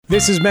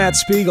This is Matt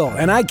Spiegel,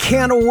 and I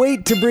can't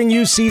wait to bring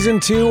you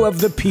Season 2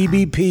 of the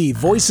PBP,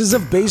 Voices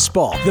of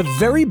Baseball. The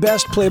very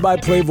best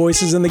play-by-play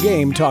voices in the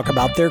game talk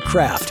about their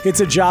craft. It's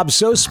a job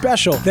so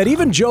special that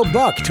even Joe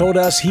Buck told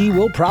us he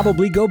will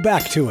probably go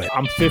back to it.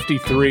 I'm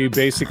 53,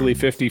 basically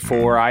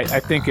 54. I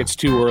think it's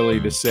too early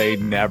to say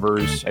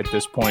nevers at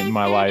this point in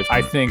my life.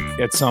 I think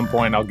at some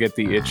point I'll get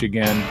the itch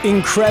again.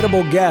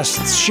 Incredible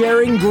guests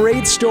sharing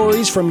great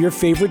stories from your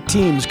favorite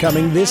teams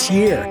coming this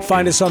year.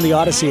 Find us on the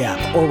Odyssey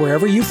app or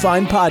wherever you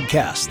find podcasts.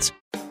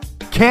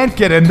 Can't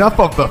get enough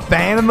of the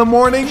Fan in the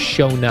morning?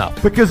 Shown up.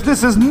 Because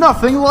this is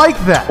nothing like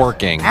that.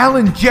 Working. Al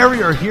and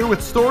Jerry are here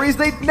with stories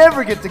they'd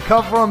never get to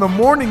cover on the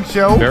morning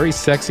show. Very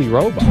sexy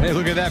robot. Hey,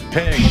 look at that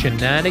pig.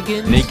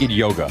 Shenanigans. Naked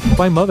yoga.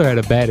 My mother had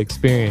a bad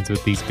experience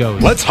with these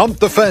ghosts. Let's hump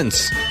the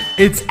fence.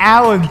 It's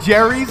Al and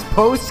Jerry's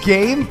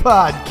Postgame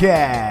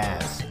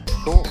Podcast.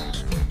 Cool.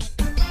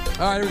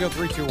 All right, here we go.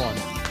 3, 2, 1.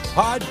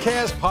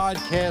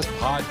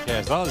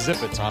 Podcast. I'll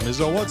zip it, Tom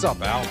Izzo. What's up,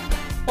 Al?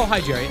 Oh,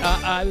 hi, Jerry.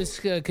 I was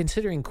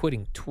considering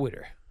quitting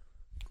Twitter.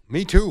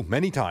 Me too,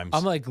 many times.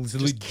 I'm like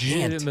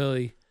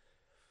legitimately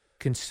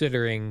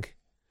considering.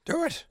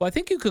 Do it. Well, I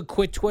think you could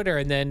quit Twitter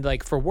and then,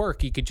 like, for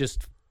work, you could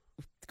just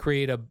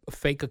create a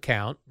fake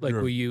account, like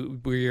where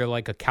you're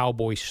like a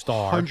cowboy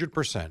star,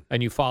 100%,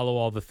 and you follow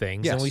all the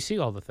things, yes. and we see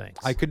all the things.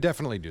 I could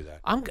definitely do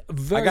that. I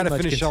got to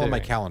finish selling my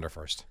calendar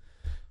first.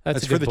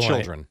 That's for the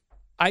children.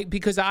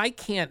 Because I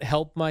can't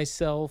help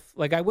myself.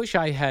 Like, I wish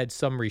I had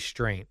some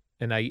restraint.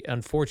 And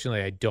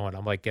unfortunately I don't.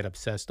 I'm like, get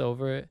obsessed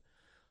over it.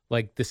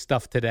 Like the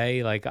stuff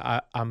today, like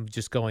I'm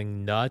just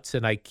going nuts,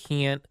 and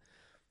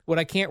what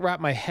I can't wrap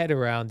my head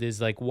around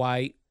is like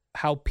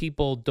how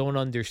people don't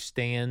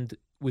understand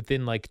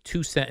within like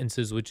 2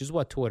 sentences, which is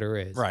what Twitter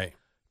is. Right.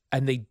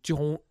 And they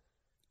don't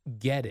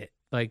get it.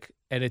 Like,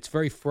 and it's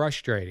very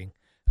frustrating.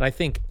 And I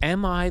think,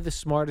 am I the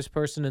smartest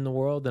person in the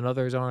world and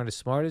others aren't as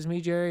smart as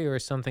me, Jerry, or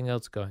is something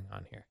else going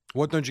on here?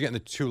 What don't you get in the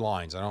 2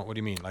 lines? What do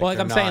you mean? Like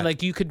I'm saying,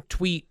 like you could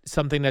tweet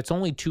something that's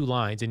only 2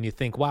 lines, and you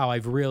think, "Wow,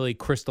 I've really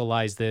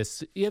crystallized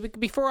this." Yeah,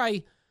 before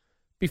I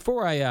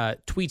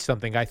tweet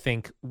something, I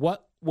think,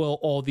 "What will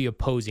all the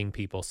opposing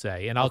people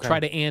say?" And I'll try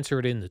to answer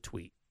it in the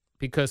tweet,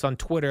 because on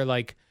Twitter,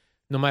 like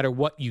no matter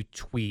what you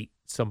tweet,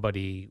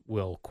 somebody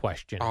will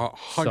question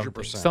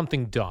 100%,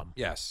 something dumb.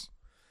 Yes.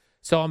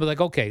 So I'm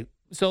like, okay.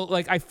 So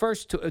like I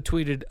first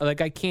tweeted,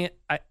 like I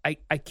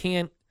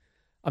can't.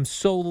 I'm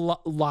so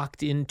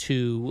locked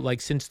into,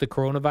 like, since the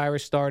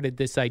coronavirus started,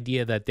 this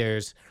idea that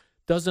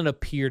doesn't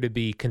appear to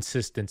be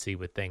consistency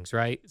with things,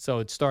 right? So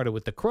it started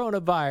with the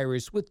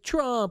coronavirus, with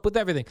Trump, with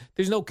everything.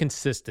 There's no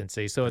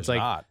consistency. So it's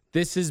like,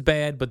 this is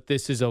bad, but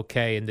this is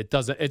okay. And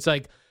it's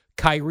like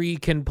Kyrie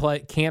can't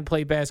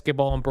play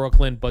basketball in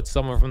Brooklyn, but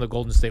someone from the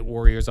Golden State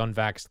Warriors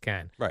unvaxxed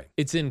can. Right.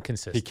 It's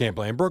inconsistent. He can't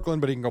play in Brooklyn,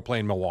 but he can go play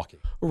in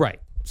Milwaukee. Right.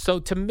 So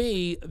to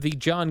me, the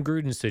John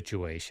Gruden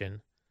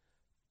situation,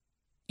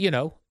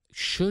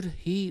 should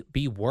he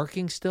be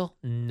working still?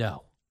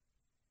 No.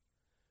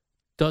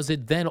 Does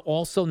it then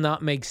also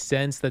not make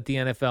sense that the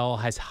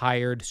NFL has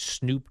hired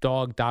Snoop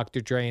Dogg,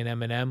 Dr. Dre, and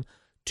Eminem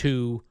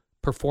to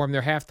perform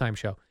their halftime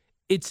show?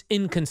 It's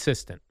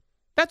inconsistent.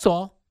 That's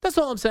all. That's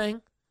all I'm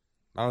saying.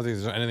 I don't think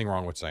there's anything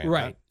wrong with saying that.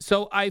 Right.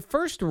 So I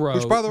first wrote...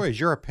 Which, by the way, is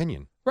your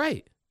opinion.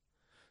 Right.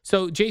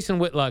 So Jason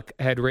Whitlock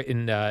had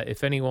written,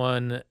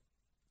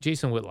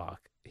 Jason Whitlock,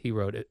 he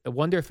wrote it. I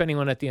wonder if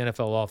anyone at the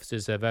NFL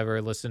offices have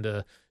ever listened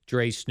to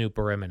Dre, Snoop,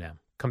 or Eminem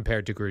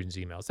compared to Gruden's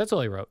emails. That's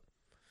all he wrote.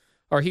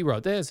 Or he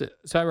wrote this.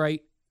 So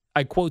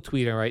I quote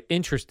tweet and write,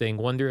 interesting,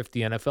 wonder if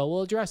the NFL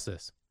will address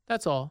this.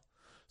 That's all.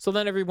 So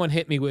then everyone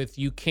hit me with,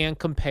 you can't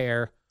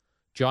compare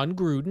John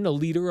Gruden, a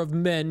leader of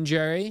men,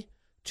 Jerry,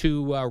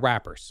 to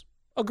rappers.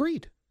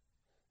 Agreed.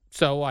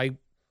 So I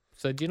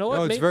said, you know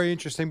what? It's very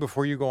interesting.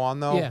 Before you go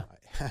on, though. Yeah.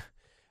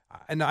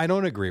 And I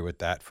don't agree with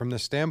that from the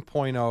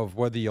standpoint of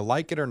whether you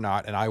like it or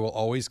not. And I will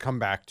always come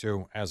back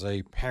to, as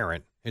a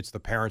parent, it's the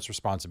parent's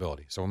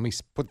responsibility. So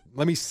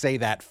let me say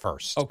that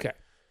first. Okay.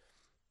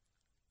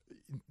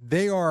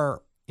 They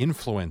are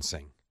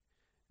influencing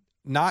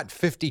not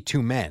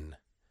 52 men,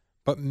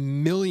 but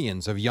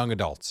millions of young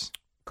adults.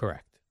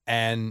 Correct.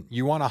 And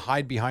you want to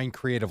hide behind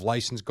creative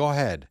license, go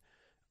ahead.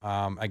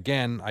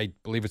 Again, I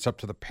believe it's up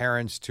to the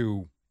parents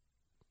to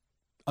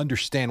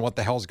understand what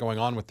the hell's going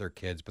on with their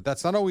kids. But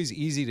that's not always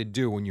easy to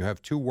do when you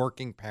have 2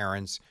 working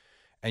parents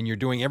and you're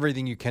doing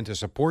everything you can to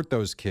support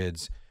those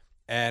kids.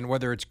 And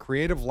whether it's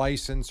creative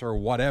license or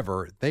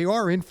whatever, they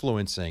are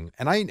influencing.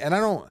 And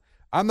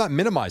I'm not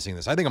minimizing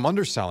this. I think I'm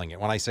underselling it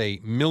when I say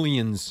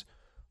millions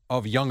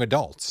of young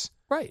adults.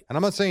 Right. And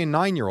I'm not saying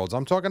 9-year-olds.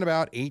 I'm talking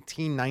about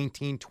 18,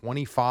 19,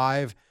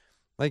 25.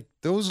 Like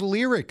those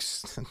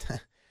lyrics,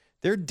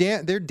 they're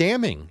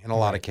damning in a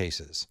lot of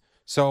cases.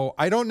 So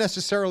I don't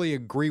necessarily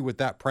agree with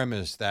that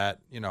premise that,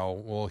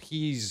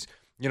 he's,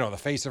 the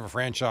face of a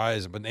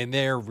franchise, and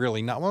they're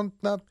really not. Well,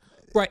 not.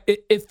 Right.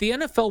 If the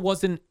NFL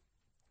wasn't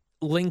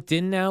linked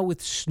in now with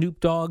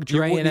Snoop Dogg,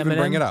 Dre, and Eminem, even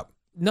bring it up.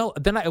 No,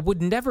 then I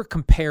would never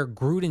compare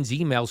Gruden's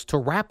emails to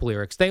rap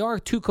lyrics. They are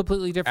two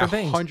completely different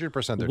things.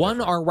 100% One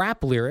different. are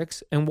rap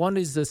lyrics, and one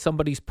is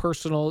somebody's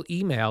personal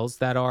emails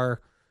that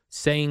are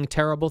saying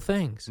terrible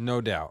things.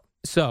 No doubt.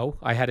 So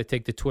I had to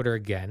take to Twitter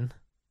again.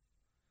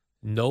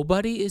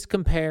 Nobody is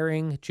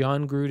comparing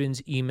John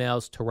Gruden's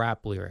emails to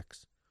rap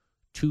lyrics.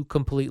 Two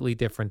completely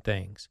different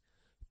things.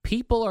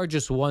 People are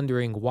just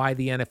wondering why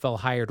the NFL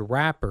hired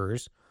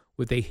rappers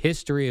with a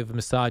history of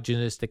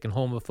misogynistic and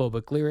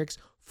homophobic lyrics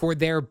for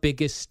their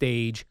biggest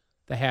stage,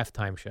 the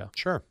halftime show.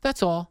 Sure.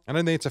 That's all. And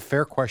I think it's a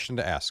fair question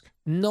to ask.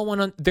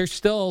 They're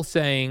still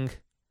saying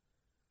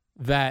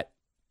that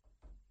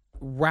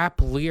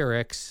rap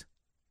lyrics.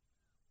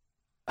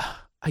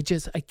 I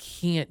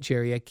can't,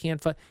 Jerry. I can't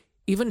find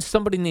even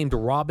somebody named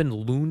Robin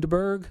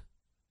Lundberg,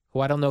 who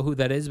I don't know who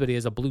that is, but he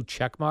has a blue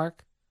check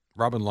mark.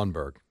 Robin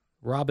Lundberg.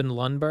 Robin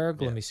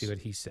Lundberg. Let me Yes. see what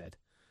he said.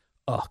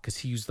 Oh, because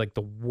he used like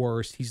the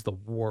worst. He's the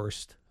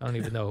worst. I don't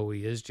even know who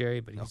he is, Jerry,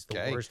 but he's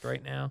Okay. the worst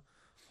right now.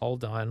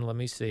 Hold on. Let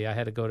me see. I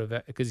had to go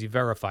to because he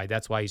verified.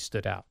 That's why he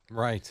stood out.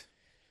 Right.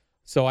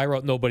 So I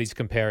wrote, nobody's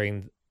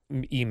comparing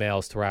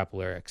emails to rap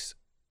lyrics.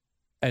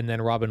 And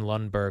then Robin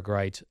Lundberg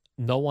writes,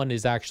 no one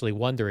is actually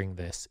wondering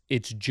this.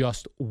 It's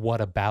just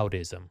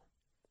whataboutism.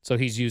 So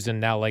he's using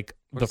now like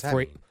What does that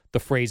mean? the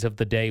phrase of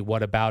the day,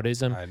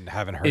 whataboutism. I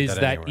haven't heard is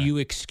that that anywhere. you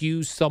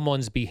excuse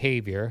someone's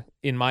behavior.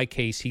 In my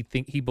case, he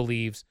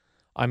believes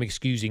I'm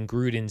excusing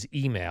Gruden's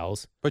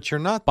emails But you're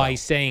not, by though.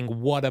 saying,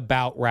 what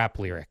about rap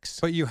lyrics?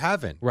 But you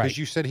haven't. Right. Because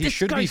you said he This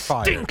should guy be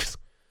fired. stinks.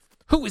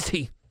 Who is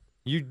he?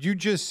 You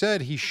just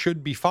said he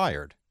should be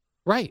fired.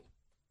 Right.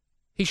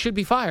 He should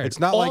be fired. It's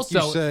not like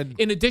also, you said-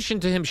 in addition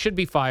to him should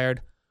be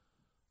fired,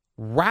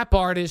 rap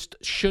artists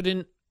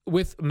shouldn't,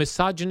 with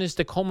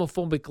misogynistic,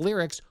 homophobic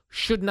lyrics,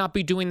 should not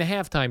be doing the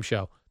halftime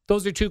show.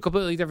 Those are two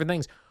completely different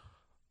things.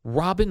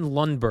 Robin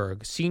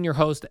Lundberg, senior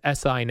host,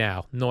 SI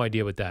Now. No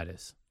idea what that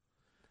is.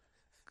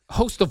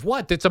 Host of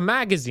what? It's a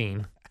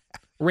magazine.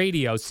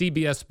 Radio,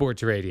 CBS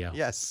Sports Radio.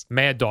 Yes.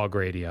 Mad Dog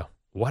Radio.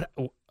 What?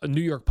 A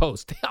New York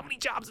Post. How many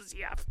jobs does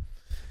he have?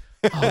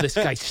 Oh, this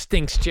guy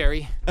stinks,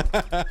 Jerry.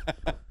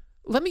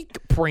 Let me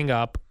bring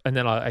up, and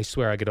then I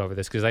swear I get over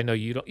this because I know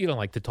you don't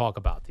like to talk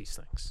about these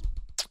things.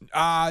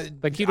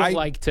 Like you don't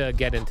like to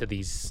get into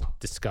these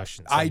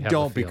discussions. I have a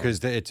don't feeling.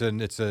 because it's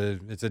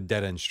a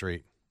dead end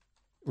street.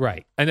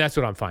 Right, and that's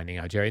what I'm finding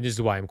out, Jerry. This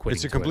is why I'm quitting.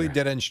 It's a complete Twitter.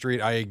 dead end street.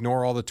 I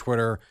ignore all the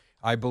Twitter.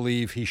 I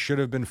believe he should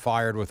have been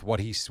fired with what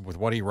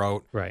he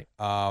wrote. Right.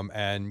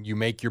 And you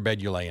make your bed,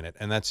 you lay in it,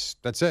 and that's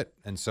it.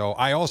 And so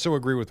I also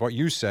agree with what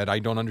you said. I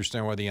don't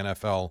understand why the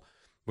NFL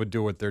would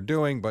do what they're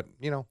doing, but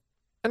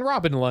And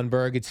Robin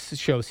Lundberg, it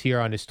shows here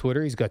on his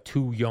Twitter, he's got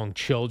 2 young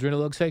children, it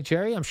looks like,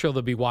 Jerry. I'm sure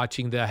they'll be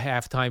watching the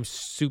halftime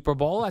Super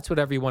Bowl. That's what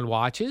everyone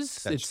watches.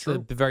 That's it's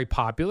true. Very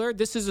popular.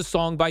 This is a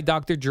song by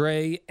Dr.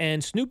 Dre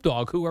and Snoop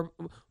Dogg, who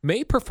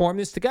may perform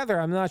this together.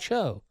 I'm not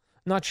sure.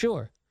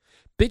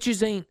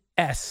 Bitches ain't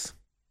S,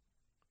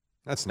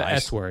 that's the nice.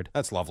 S word,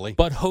 That's lovely.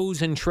 but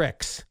hoes and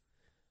tricks.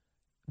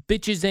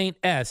 Bitches ain't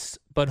S,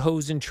 but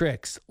hoes and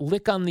tricks.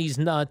 Lick on these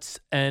nuts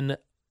and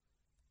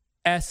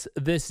S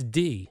this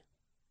D.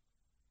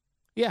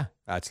 Yeah.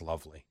 That's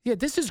lovely. Yeah,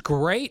 this is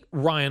great,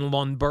 Ryan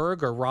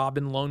Lundberg or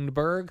Robin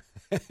Lundberg.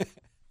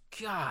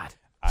 God.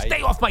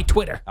 Stay off my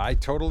Twitter. I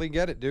totally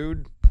get it,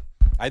 dude.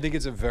 I think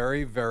it's a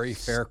very, very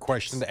fair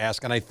question to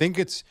ask, and I think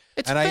it's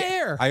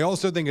fair. I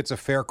also think it's a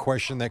fair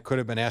question that could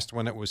have been asked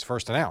when it was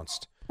first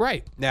announced.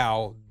 Right.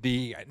 Now,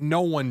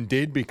 no one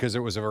did because it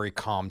was a very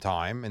calm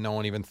time, and no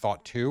one even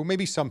thought to.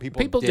 Maybe some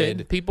people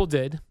did. People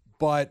did.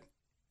 But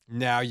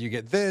now you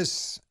get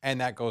this, and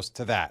that goes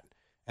to that.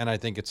 And I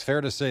think it's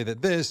fair to say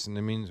that this, and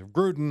it means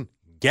Gruden,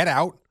 get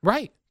out.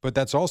 Right. But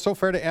that's also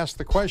fair to ask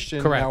the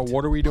question, Correct. now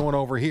what are we doing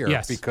over here?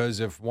 Yes. Because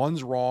if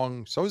one's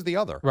wrong, so is the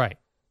other. Right.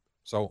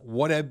 So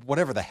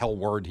whatever the hell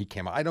word he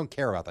came out, I don't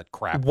care about that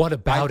crap.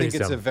 Whataboutism. I think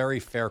it's a very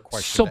fair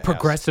question. So to ask.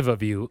 progressive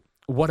of you.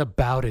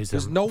 Whataboutism.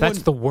 There's no That's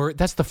one- the word.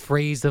 That's the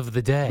phrase of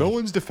the day. No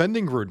one's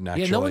defending Gruden,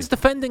 actually. Yeah, no one's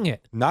defending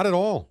it. Not at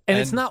all. And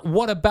it's not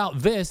what about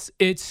this?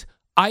 It's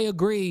I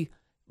agree,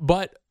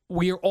 but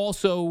we're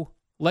also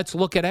let's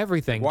look at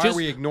everything. Why are Just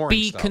we ignoring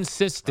be stuff?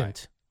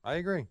 consistent. Right. I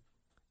agree.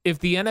 If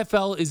the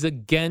NFL is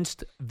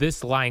against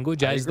this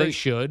language, I as agree.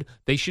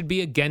 they should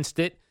be against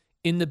it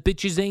in the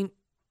Bitches Ain't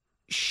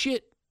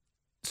Shit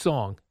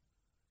song,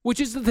 which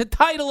is the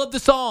title of the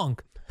song.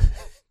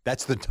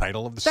 That's the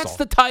title of the song. That's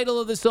the title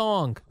of the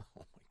song.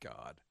 Oh, my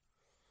God.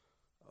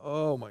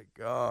 Oh, my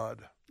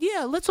God.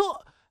 Yeah, let's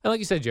all. And like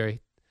you said,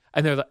 Jerry,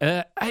 and they're like,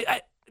 Yeah,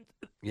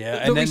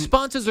 the and then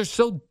responses are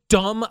so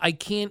dumb, I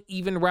can't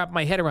even wrap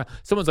my head around.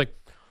 Someone's like,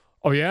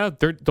 oh, yeah,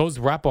 those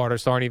rap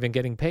artists aren't even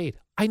getting paid.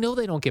 I know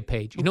they don't get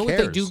paid. You Who know what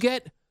they cares? do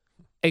get?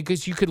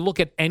 Because you could look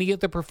at any of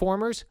the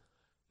performers,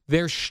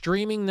 their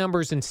streaming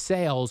numbers and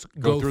sales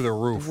Go through the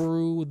roof.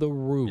 Through the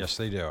roof. Yes,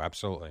 they do.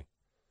 Absolutely.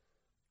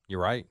 You're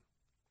right.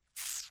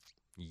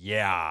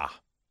 Yeah.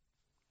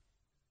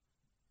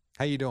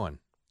 How you doing?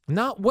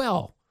 Not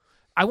well.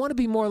 I want to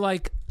be more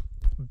like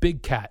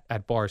Big Cat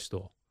at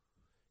Barstool.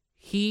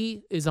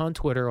 He is on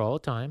Twitter all the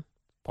time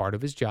part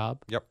of his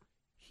job. Yep.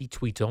 He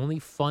tweets only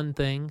fun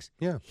things.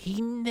 Yeah.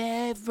 He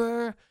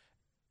never,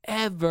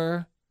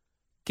 ever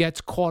gets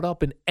caught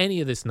up in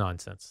any of this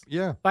nonsense.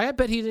 Yeah. I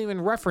bet he didn't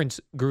even reference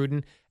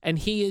Gruden, and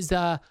he is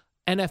a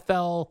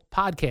NFL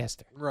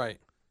podcaster. Right.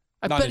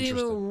 I Not bet he didn't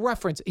interested. even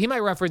reference. He might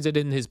reference it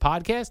in his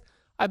podcast.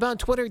 I bet on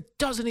Twitter he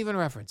doesn't even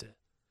reference it.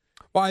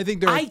 Well, I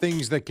think there are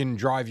things that can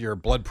drive your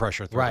blood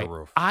pressure through Right. the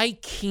roof. I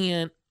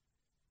can't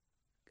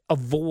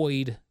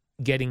avoid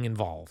getting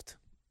involved.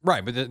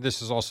 Right, but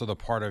this is also the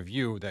part of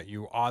you that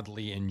you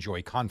oddly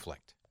enjoy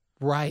conflict.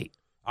 Right.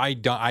 I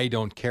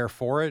don't care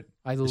for it,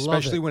 I love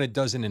especially it. when it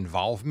doesn't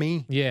involve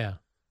me. Yeah.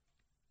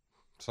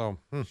 So,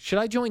 Should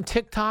I join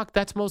TikTok?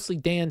 That's mostly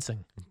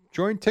dancing.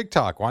 join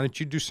TikTok. Why don't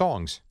you do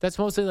songs? That's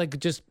mostly like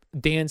just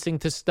dancing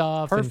to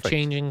stuff Perfect.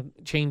 and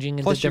changing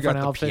into Plus, you different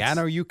got outfits. the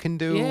piano you can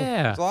do.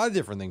 Yeah. There's a lot of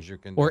different things you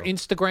can Or do.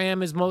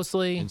 Instagram is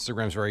mostly.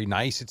 Instagram's very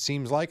nice, it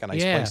seems like. A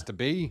nice Yeah. place to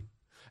be.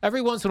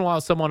 Every once in a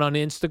while, someone on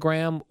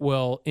Instagram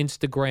will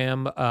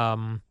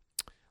Instagram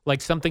like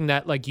something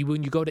that like you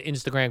when you go to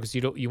Instagram because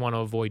you want to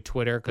avoid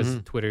Twitter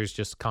because Twitter is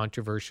just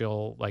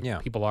controversial, like Yeah.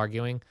 people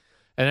arguing.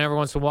 And every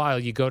once in a while,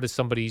 you go to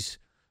somebody's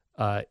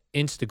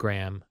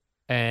Instagram,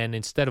 and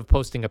instead of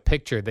posting a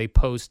picture, they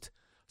post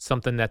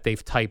something that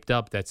they've typed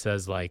up that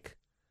says like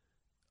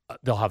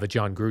they'll have a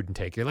John Gruden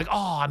take. You're like,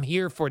 oh, I'm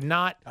here for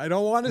not I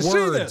don't want to see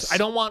words. this. I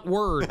don't want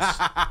words.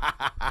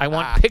 I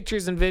want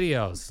pictures and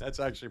videos. That's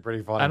actually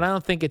pretty funny. And I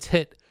don't think it's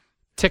hit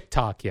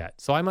TikTok yet.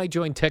 So I might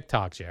join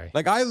TikTok, Jerry.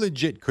 Like, I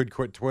legit could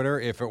quit Twitter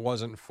if it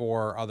wasn't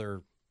for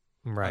other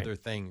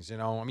things. You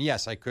know, I mean,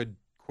 yes, I could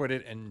quit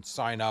it and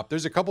sign up.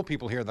 There's a couple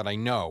people here that I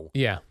know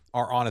Yeah.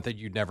 are on it that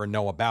you'd never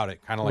know about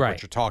it, kind of like Right.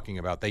 what you're talking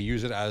about. They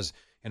use it as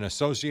an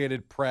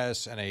Associated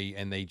Press and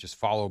they just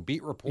follow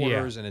beat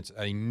reporters, and it's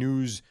a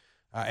news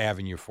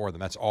avenue for them.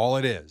 That's all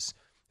it is.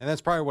 And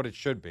that's probably what it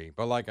should be.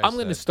 But like I'm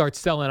going to start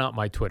selling out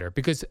my Twitter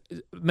because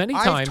many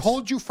I've times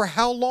told you for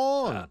how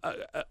long?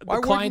 Why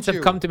clients wouldn't have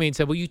you? come to me and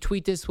said, will you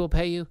tweet this? We'll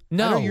pay you.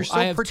 No, I know, you're so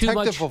I have too protective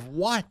much. of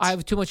what? I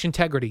have too much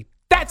integrity.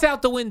 That's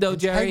out the window,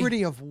 Jerry.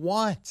 Integrity of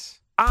what?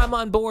 I'm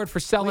on board for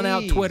selling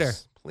out Twitter.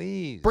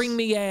 Please. Bring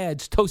me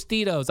ads.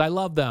 Tostitos. I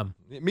love them.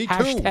 Me too.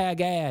 Hashtag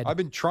ad. I've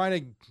been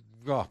trying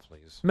to. Oh,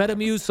 please.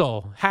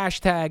 Metamucil.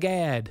 Hashtag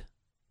ad.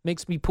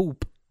 Makes me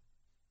poop.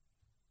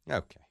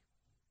 Okay.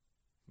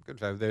 Good.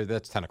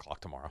 That's 10 o'clock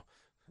tomorrow.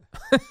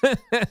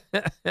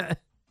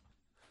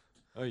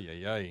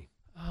 Ay.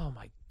 Oh,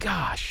 my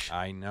gosh.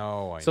 I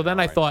know. So then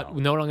I thought, know.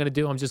 you know what I'm going to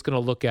do? I'm just going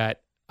to look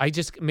at,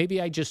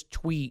 maybe I just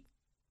tweet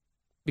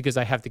because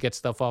I have to get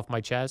stuff off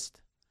my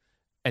chest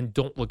and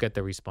don't look at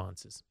the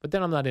responses. But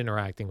then I'm not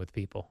interacting with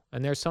people.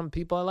 And there's some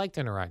people I like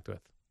to interact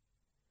with,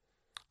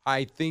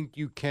 I think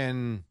you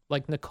can.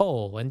 like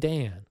Nicole and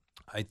Dan.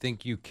 I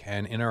think you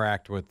can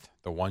interact with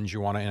the ones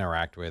you want to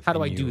interact with. How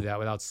do I and do you that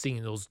without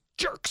seeing those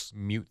jerks?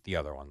 Mute the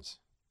other ones.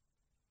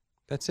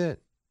 That's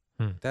it.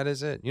 Hmm. That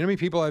is it. You know how many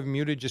people I've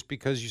muted just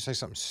because you say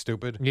something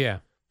stupid? Yeah.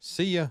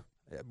 See ya.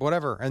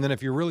 Whatever. And then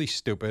if you're really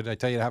stupid, I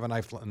tell you to have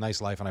a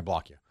nice life and I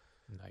block you.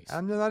 Nice.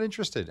 I'm not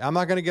interested. I'm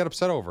not going to get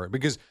upset over it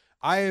because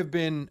I have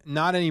been,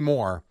 not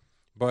anymore,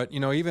 but, you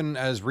know, even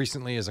as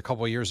recently as a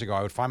couple of years ago,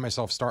 I would find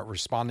myself start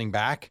responding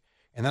back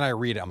and then I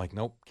read it. I'm like,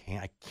 nope,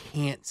 I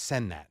can't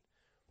send that.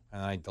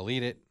 And I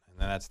delete it and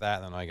then that's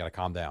that. And then I got to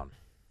calm down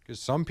because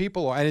some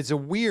people, and it's a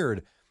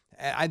weird,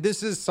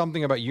 this is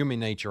something about human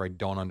nature I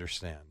don't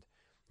understand.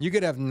 You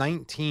could have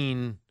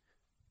 19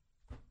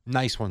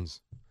 nice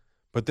ones,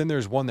 but then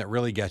there's one that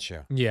really gets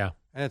you. Yeah.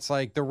 And it's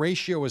like the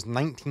ratio is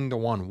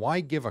 19-1. Why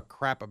give a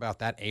crap about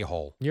that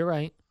a-hole? You're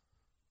right.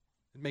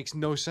 It makes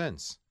no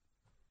sense.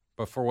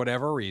 But for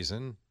whatever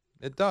reason,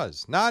 it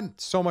does. Not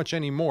so much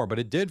anymore, but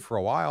it did for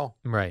a while.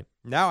 Right.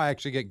 Now I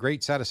actually get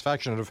great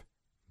satisfaction out of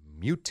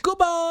mute.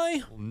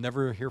 Goodbye. We'll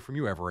never hear from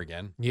you ever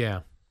again.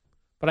 Yeah.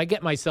 But I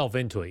get myself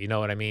into it. You know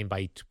what I mean?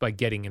 By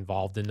getting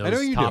involved in those I know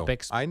you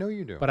topics. do. I know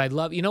you do. But I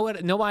love, you know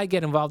what? Know why I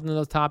get involved in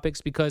those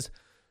topics? Because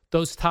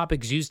those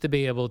topics used to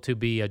be able to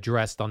be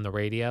addressed on the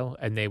radio,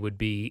 and they would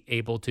be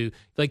able to,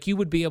 like, you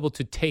would be able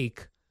to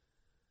take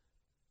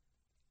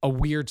a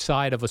weird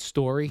side of a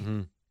story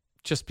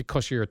just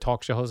because you're a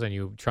talk show host and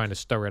you're trying to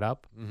stir it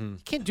up. You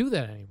can't do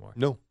that anymore.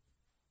 No.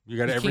 You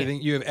got You everything.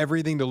 can't. You have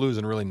everything to lose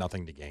and really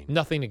nothing to gain.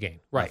 Nothing to gain.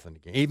 Right. Nothing to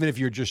gain. Even if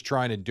you're just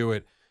trying to do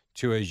it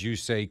to, as you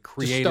say,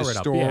 create a stir it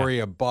up, story,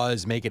 a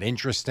buzz, make it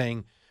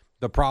interesting.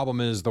 The problem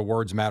is the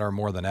words matter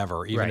more than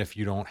ever. Even Right. if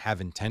you don't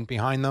have intent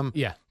behind them,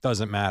 Yeah.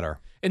 doesn't matter.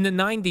 In the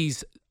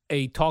 90s,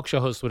 a talk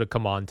show host would have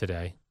come on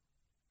today,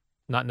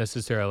 not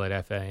necessarily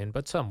at FAN,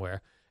 but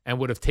somewhere, and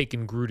would have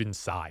taken Gruden's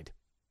side.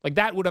 Like,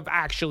 that would have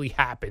actually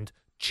happened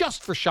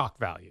just for shock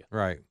value.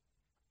 Right.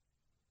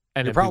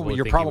 And You're then people probably would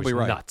you're think he probably was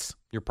right. nuts.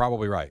 You're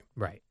probably right.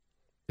 Right.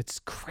 It's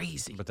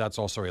crazy. But that's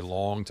also a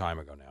long time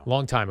ago now.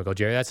 Long time ago,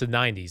 Jerry. That's the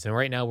 90s. And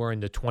right now we're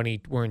in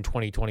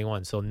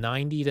 2021. So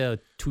 90 to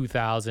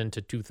 2000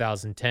 to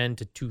 2010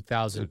 to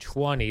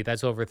 2020,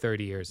 that's over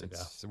 30 years ago.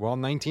 Well,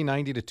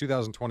 1990 to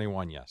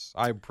 2021, yes.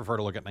 I prefer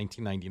to look at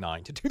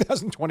 1999 to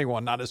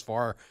 2021, not as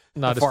far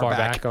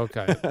back.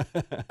 Okay.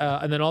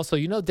 And then also,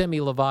 Demi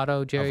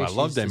Lovato, Jerry. I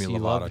love Demi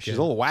Lovato. She's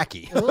a little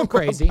wacky. A little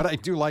crazy. But I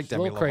do like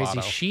Demi Lovato. A little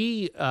crazy.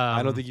 She.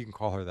 I don't think you can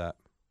call her that.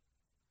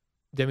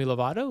 Demi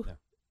Lovato? No.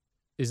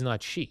 Is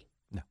not she.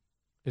 No.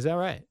 Is that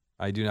right?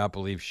 I do not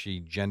believe she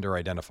gender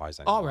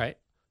identifies anymore. All right.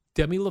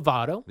 Demi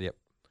Lovato. Yep.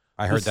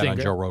 I heard that on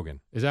Joe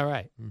Rogan. Is that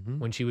right? Mm-hmm.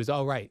 When she was,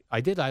 all right.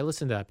 I did. I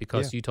listened to that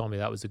because you told me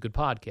that was a good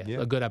podcast,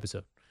 a good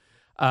episode.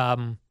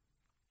 Demi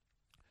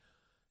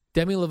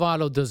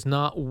Lovato does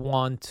not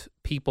want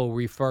people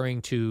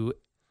referring to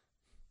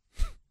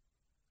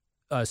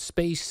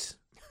space.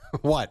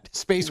 What?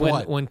 Space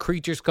what? When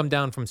creatures come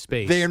down from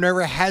space. There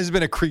never has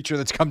been a creature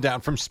that's come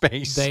down from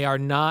space. They are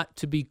not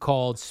to be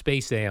called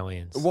space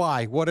aliens.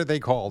 Why? What are they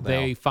called now?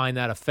 They find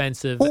that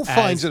offensive. Who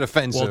finds it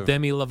offensive? Well,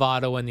 Demi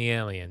Lovato and the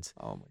aliens.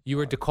 Oh my God. You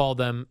were to call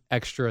them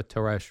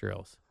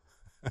extraterrestrials.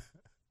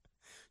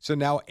 So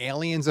now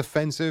aliens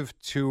offensive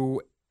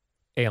to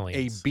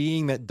aliens. A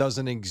being that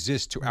doesn't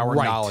exist to our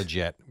knowledge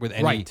yet with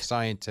any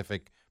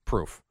scientific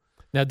proof.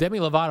 Now, Demi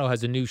Lovato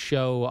has a new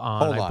show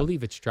on, I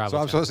believe it's Travel So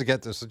I'm Channel. supposed to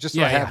get this. So just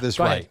so I have this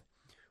right. Ahead.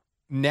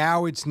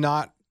 Now it's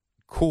not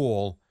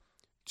cool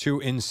to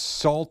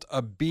insult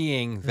a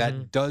being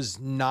that does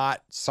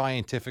not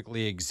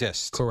scientifically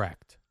exist.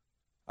 Correct.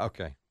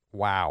 Okay.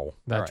 Wow.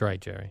 That's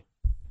right, Jerry.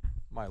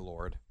 My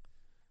Lord.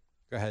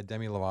 Go ahead,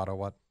 Demi Lovato,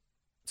 what?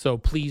 So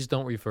please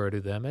don't refer to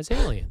them as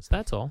aliens.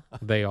 That's all.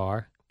 They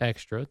are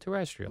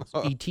extraterrestrials.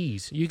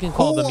 ETs. You can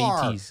call them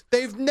ETs.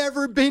 They've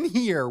never been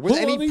here with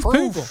any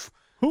proof. People?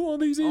 Who are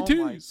these ETs?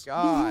 Oh my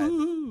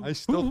God! I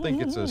still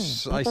think it's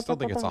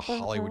a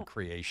Hollywood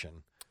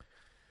creation.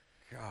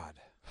 God,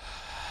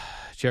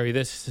 Jerry,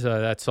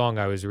 that song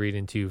I was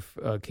reading to you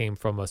came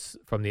from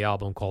the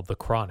album called "The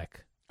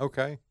Chronic."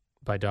 Okay.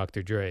 By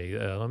Dr. Dre.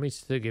 Let me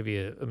see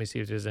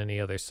if there's any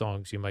other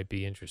songs you might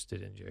be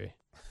interested in, Jerry.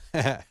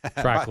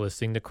 Track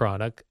listing: The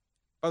Chronic.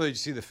 Oh, did you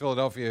see the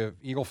Philadelphia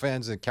Eagle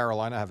fans in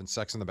Carolina having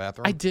sex in the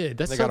bathroom? I did.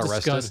 That's so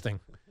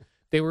disgusting.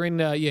 They were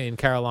in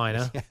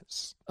Carolina.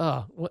 Yes.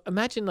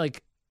 Imagine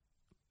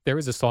there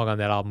is a song on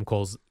that album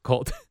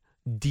called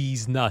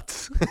D's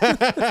Nuts.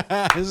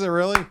 Is it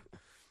really?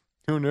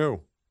 Who knew?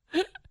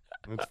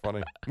 That's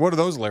funny. What are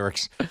those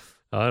lyrics?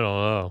 I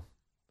don't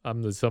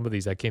know. Some of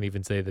these I can't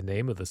even say the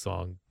name of the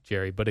song,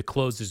 Jerry, but it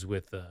closes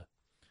with the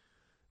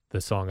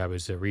song I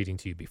was reading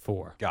to you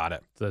before. Got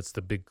it. So that's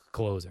the big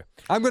closer.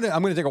 I'm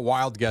gonna take a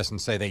wild guess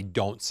and say they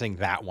don't sing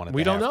that one.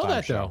 We don't know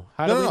that though.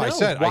 How do we know?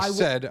 I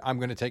said I'm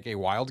going to take a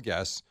wild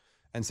guess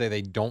and say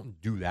they don't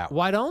do that one.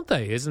 Why don't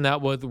they? Isn't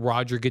that what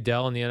Roger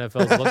Goodell and the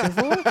NFL is looking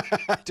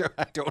for?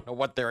 I don't know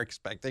what they're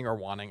expecting or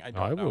wanting.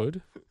 I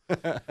would.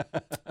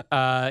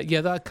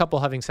 That couple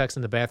having sex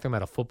in the bathroom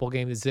at a football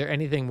game. Is there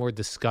anything more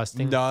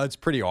disgusting? No, it's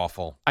pretty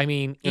awful. I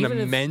mean, in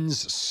a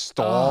men's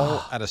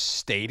stall at a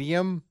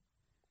stadium.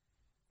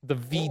 The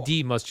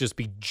VD must just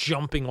be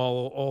jumping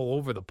all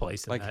over the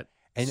place in that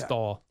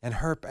stall. And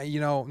her,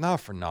 not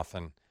for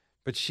nothing,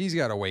 but she's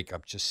got to wake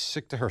up just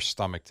sick to her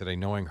stomach today,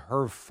 knowing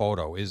her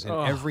photo is in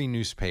every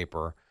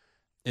newspaper.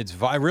 It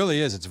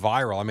really is. It's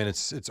viral. I mean,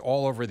 it's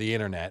all over the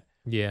internet.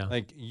 Yeah.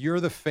 Like,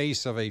 you're the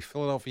face of a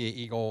Philadelphia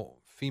Eagle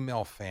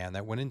female fan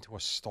that went into a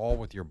stall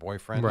with your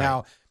boyfriend. Right.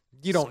 Now,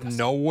 you don't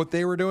know what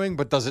they were doing,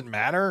 but does it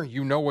matter?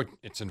 You know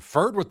it's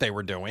inferred what they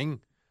were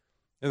doing.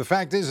 And the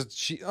fact is, it's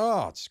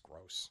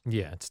gross.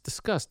 Yeah, it's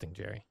disgusting,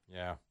 Jerry.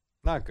 Yeah,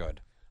 not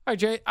good. All right,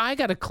 Jerry, I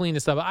got to clean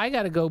this up. I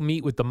got to go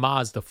meet with the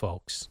Mazda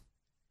folks.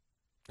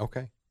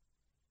 Okay.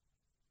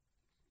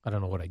 I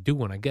don't know what I do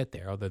when I get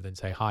there other than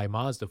say hi,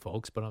 Mazda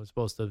folks, but I'm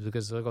supposed to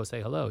because I'll go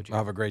say hello, Jerry.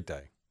 Have a great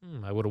day.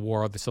 I would have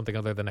wore something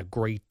other than a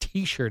gray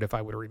T-shirt if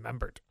I would have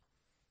remembered.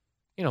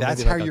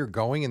 That's how you're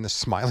going in the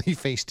smiley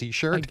face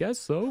T-shirt? I guess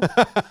so.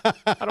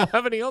 I don't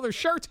have any other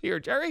shirts here,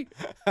 Jerry.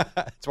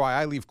 That's why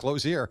I leave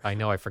clothes here. I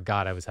know. I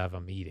forgot I was having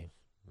a meeting.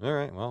 All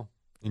right. Well,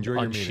 enjoy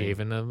your meeting.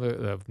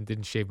 Unshaven.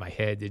 Didn't shave my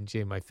head. Didn't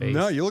shave my face.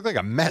 No, you look like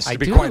a mess, to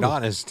be quite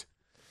honest.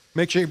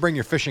 Make sure you bring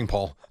your fishing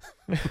pole.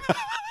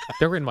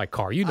 They're in my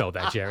car. You know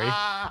that, Jerry.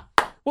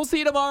 We'll see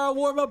you tomorrow.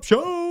 Warm-up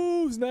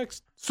shows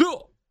next.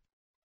 So.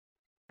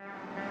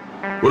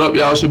 What up,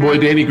 y'all? It's your boy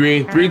Danny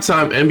Green,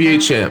 3-time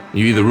NBA champ.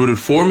 You either rooted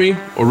for me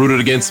or rooted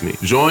against me.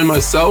 Join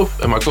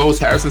myself and my co-host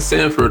Harrison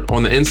Sanford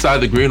on the Inside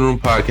the Green Room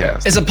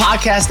podcast. It's a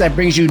podcast that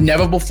brings you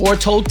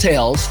never-before-told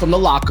tales from the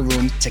locker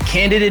room to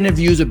candid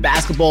interviews with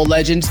basketball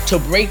legends to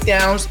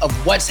breakdowns of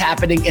what's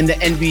happening in the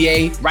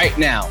NBA right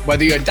now.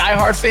 Whether you're a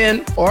diehard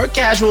fan or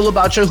casual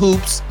about your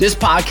hoops, this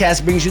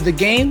podcast brings you the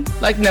game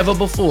like never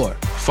before.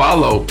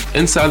 Follow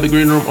Inside the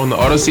Green Room on the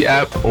Odyssey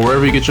app or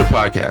wherever you get your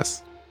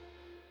podcasts.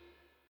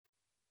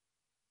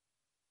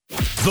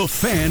 The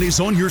Fan is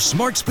on your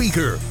smart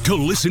speaker. To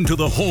listen to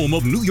the home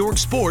of New York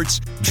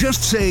sports,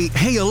 just say,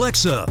 "Hey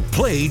Alexa,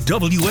 play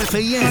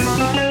WFAN."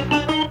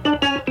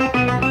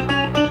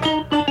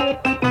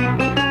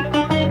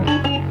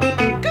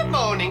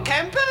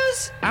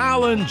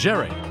 Al and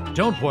Jerry.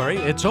 Don't worry,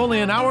 it's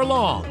only an hour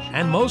long,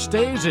 and most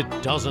days it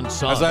doesn't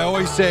suck. As I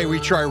always say, we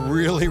try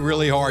really,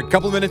 really hard.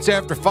 Couple of minutes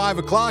after 5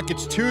 o'clock,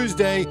 it's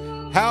Tuesday.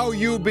 How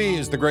you be,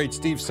 as the great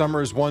Steve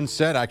Summers once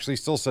said. Actually,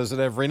 still says it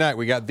every night.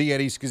 We got the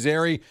Eddie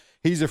Schizzeri.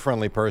 He's a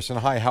friendly person.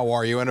 Hi, how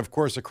are you? And, of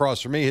course,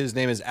 across from me, his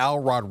name is Al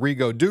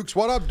Rodrigo Dukes.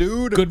 What up,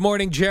 dude? Good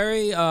morning,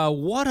 Jerry.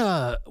 What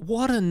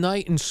a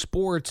night in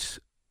sports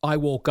I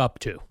woke up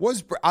to.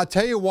 I'll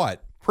tell you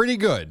what, pretty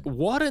good.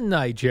 What a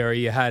night, Jerry.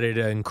 You had an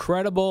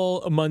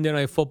incredible Monday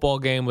Night Football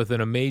game with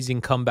an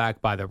amazing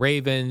comeback by the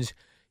Ravens.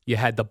 You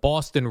had the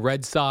Boston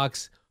Red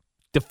Sox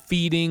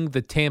defeating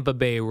the Tampa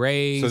Bay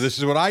Rays. So this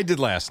is what I did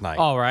last night.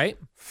 All right.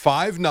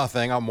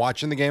 5-0. I'm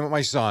watching the game with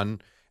my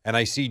son, and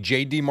I see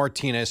J.D.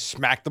 Martinez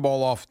smack the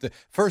ball off.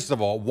 First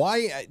of all,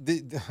 why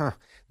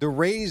the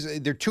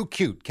Rays? They're too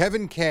cute.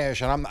 Kevin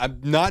Cash, and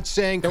I'm not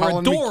saying they're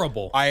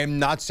adorable. I am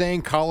not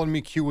saying Colin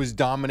McHugh was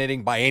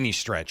dominating by any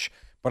stretch,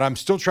 but I'm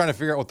still trying to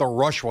figure out what the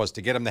rush was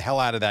to get him the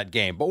hell out of that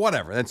game. But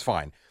whatever, that's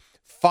fine.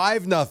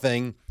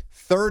 5-0,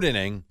 third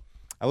inning.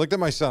 I looked at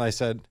my son. I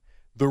said,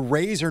 the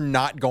Rays are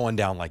not going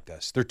down like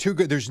this. They're too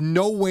good. There's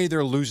no way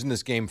they're losing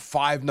this game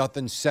 5-0,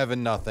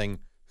 7-0.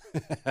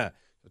 I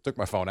took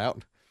my phone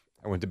out.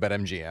 I went to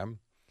BetMGM,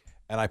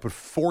 and I put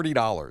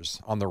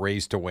 $40 on the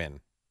Rays to win.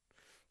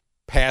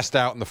 Passed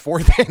out in the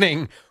fourth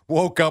inning,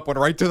 woke up, went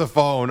right to the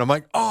phone. I'm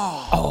like,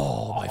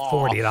 my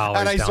 $40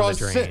 and I down saw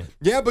the drain.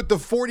 Yeah, but the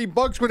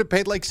 $40 would have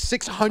paid like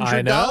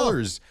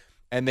 $600.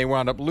 And they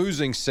wound up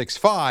losing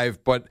 6-5,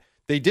 but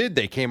they did.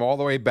 They came all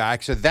the way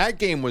back. So that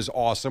game was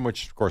awesome,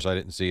 which, of course, I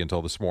didn't see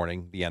until this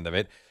morning, the end of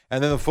it.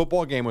 And then the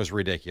football game was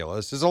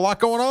ridiculous. There's a lot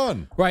going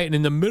on. Right, and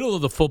in the middle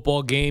of the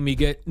football game, you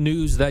get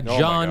news that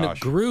John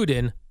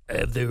Gruden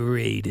of the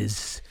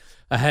Raiders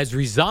has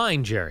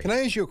resigned, Jerry. Can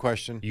I ask you a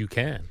question? You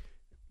can.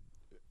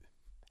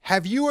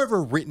 Have you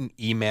ever written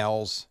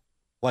emails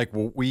like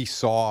what we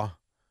saw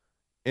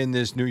in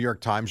this New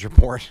York Times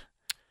report?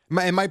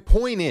 My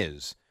point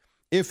is,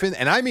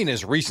 and I mean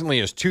as recently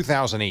as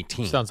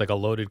 2018. Sounds like a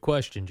loaded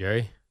question,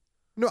 Jerry.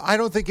 No, I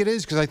don't think it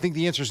is, because I think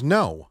the answer is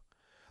no.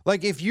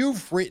 Like, if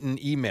you've written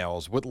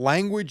emails with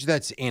language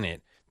that's in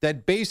it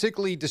that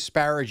basically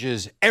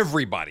disparages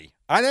everybody,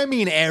 and I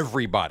mean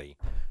everybody,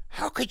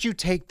 how could you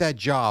take that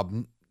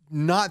job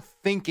not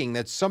thinking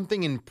that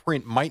something in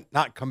print might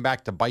not come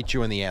back to bite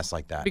you in the ass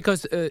like that?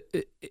 Because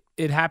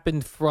it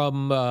happened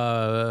from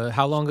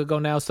how long ago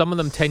now? Some of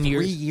them 10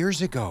 years. 3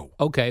 years ago.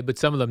 Okay, but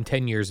some of them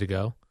 10 years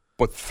ago.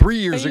 But 3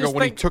 years ago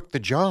when he took the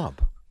job.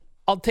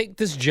 I'll take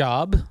this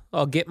job.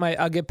 I'll get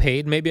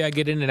paid. Maybe I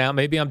get in and out.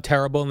 Maybe I'm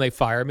terrible and they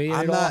fire me.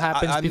 And it all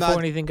happens before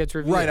anything gets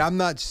reviewed. Right. I'm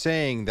not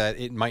saying that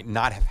it might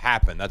not have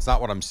happened. That's not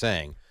what I'm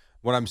saying.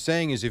 What I'm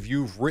saying is, if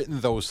you've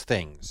written those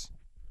things,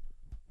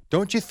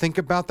 don't you think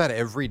about that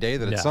every day,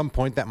 that at some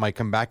point that might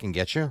come back and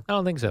get you? I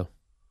don't think so.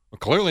 Well,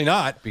 clearly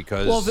not,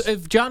 because... Well,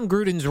 if John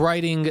Gruden's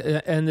writing,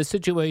 and the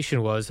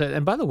situation was,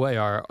 and by the way,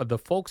 the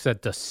folks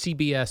at the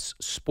CBS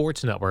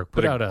Sports Network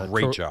put out a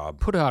great job.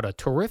 Put out a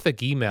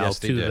terrific email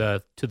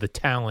to the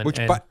talent.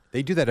 But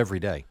they do that every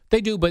day. They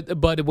do,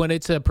 but when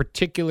it's a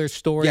particular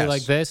story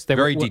like this, they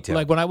very detailed.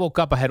 Like when I woke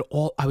up,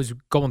 I was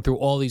going through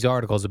all these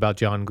articles about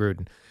John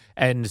Gruden.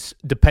 And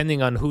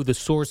depending on who the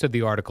source of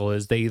the article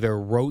is, they either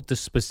wrote the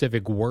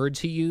specific words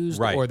he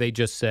used, or they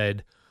just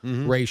said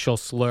racial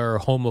slur,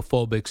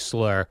 homophobic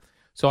slur.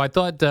 So I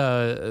thought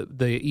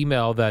the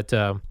email that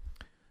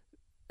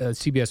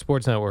CBS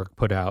Sports Network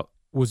put out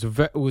was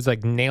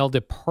like nailed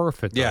it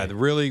perfectly. Yeah,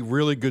 really,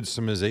 really good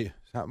summarization.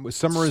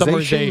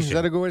 Is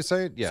that a good way to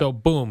say it? Yeah. So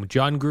boom,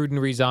 John Gruden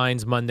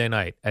resigns Monday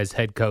night as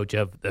head coach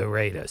of the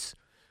Raiders.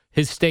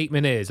 His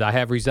statement is, I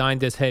have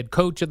resigned as head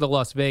coach of the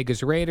Las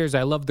Vegas Raiders.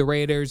 I love the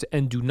Raiders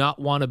and do not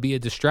want to be a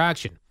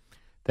distraction.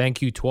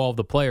 Thank you to all of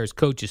the players,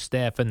 coaches,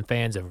 staff, and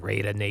fans of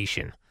Raider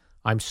Nation.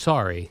 I'm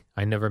sorry.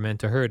 I never meant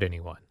to hurt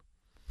anyone.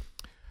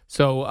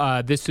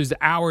 So this is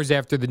hours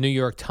after the New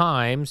York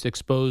Times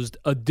exposed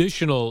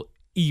additional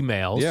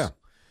emails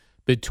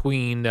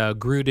between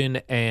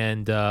Gruden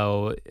and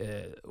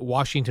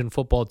Washington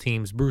football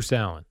team's Bruce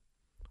Allen.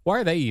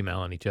 Why are they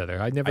emailing each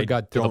other? I never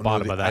got to the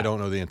bottom of that. I don't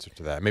know the answer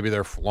to that. Maybe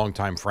they're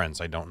longtime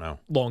friends. I don't know.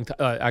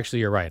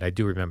 Actually, you're right. I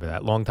do remember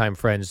that. Longtime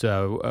friends,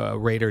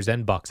 Raiders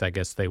and Bucks, I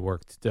guess they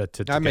worked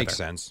together. That makes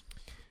sense.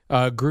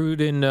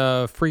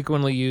 Gruden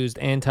frequently used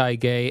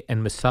anti-gay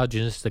and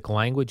misogynistic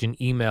language in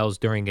emails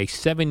during a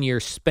 7-year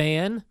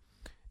span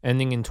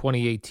ending in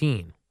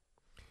 2018.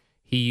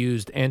 He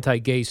used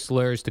anti-gay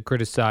slurs to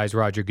criticize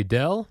Roger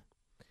Goodell.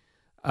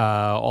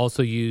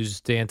 Also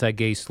used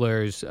anti-gay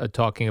slurs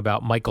talking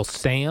about Michael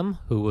Sam,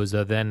 who was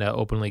then an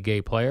openly gay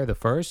player, the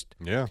first,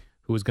 who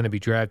was going to be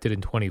drafted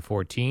in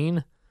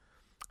 2014.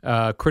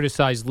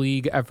 Criticized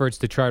league efforts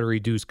to try to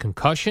reduce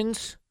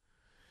concussions.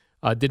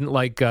 Didn't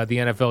like the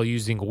NFL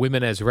using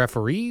women as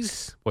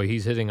referees. Boy,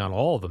 he's hitting on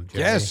all of them,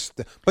 Jerry. Yes,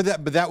 but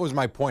that was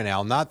my point,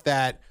 Al. Not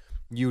that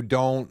you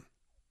don't.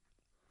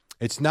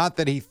 It's not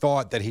that he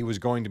thought that he was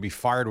going to be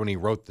fired when he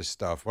wrote this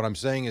stuff. What I'm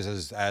saying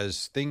is,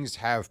 as things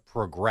have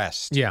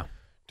progressed, yeah,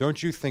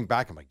 don't you think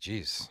back? I'm like,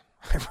 geez,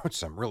 I wrote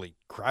some really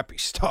crappy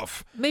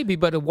stuff. Maybe,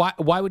 but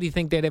why would he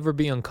think they'd ever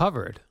be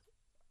uncovered?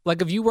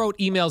 Like if you wrote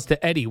emails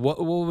to Eddie,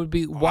 what would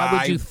be? Why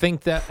would you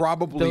think that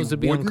probably those would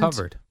be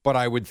uncovered? But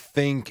I would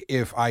think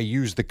if I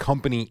used the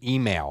company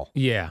email.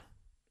 Yeah.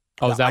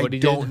 Oh, is that what he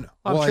did?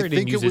 I'm sure he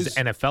didn't use his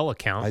NFL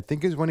account. I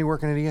think it was when he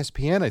working at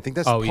ESPN. I think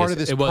that's part of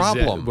this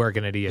problem.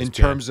 Working at ESPN in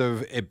terms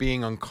of it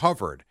being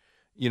uncovered.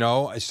 You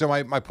know, so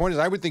my point is,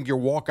 I would think you're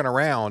walking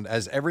around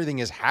as everything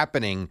is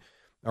happening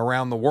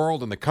around the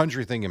world and the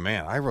country, thinking,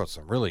 "Man, I wrote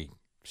some really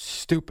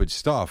stupid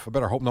stuff. I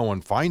better hope no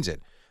one finds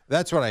it."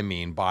 That's what I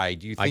mean by,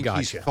 do you think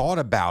he's thought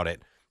about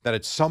it, that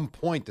at some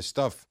point the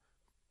stuff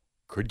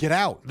could get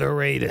out? The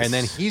Raiders. And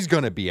then he's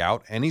going to be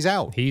out, and he's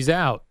out. He's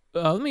out.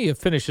 Let me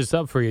finish this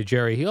up for you,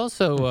 Jerry. He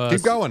also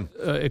keep going.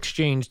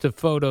 Exchanged the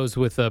photos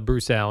with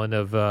Bruce Allen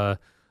of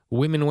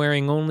women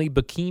wearing only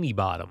bikini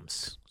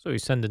bottoms. So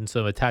he's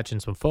attaching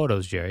some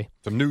photos, Jerry.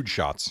 Some nude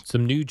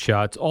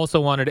shots. Also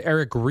wanted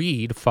Eric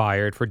Reed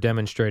fired for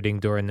demonstrating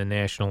during the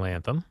national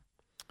anthem.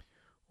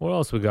 What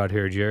else we got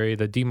here, Jerry?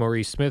 The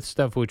DeMaurice Smith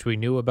stuff, which we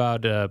knew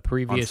about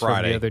previous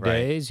from the other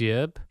days.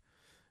 Yep.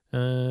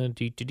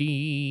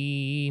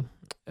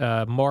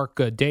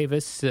 Mark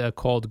Davis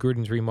called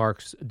Gruden's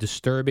remarks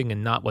disturbing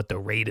and not what the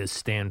Raiders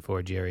stand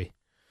for, Jerry.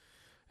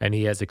 And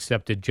he has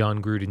accepted John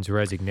Gruden's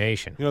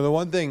resignation. You know, the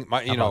one thing,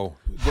 how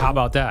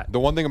about that? The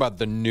one thing about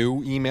the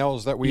new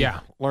emails that we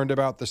learned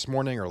about this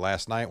morning or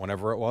last night,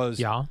 whenever it was,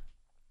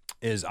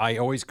 is I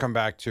always come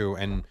back to,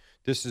 and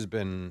this has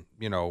been,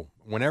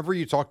 whenever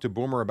you talk to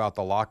Boomer about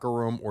the locker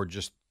room or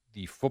just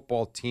the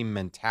football team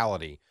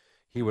mentality,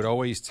 he would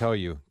always tell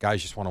you,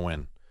 guys just want to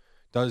win.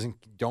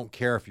 Don't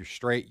care if you're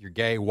straight, you're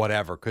gay,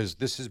 whatever, because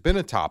this has been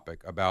a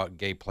topic about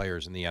gay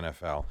players in the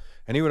NFL.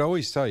 And he would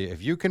always tell you,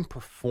 if you can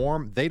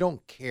perform, they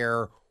don't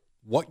care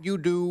what you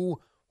do,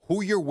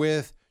 who you're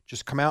with,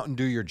 just come out and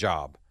do your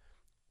job.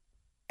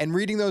 And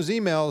reading those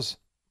emails,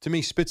 to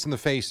me, spits in the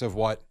face of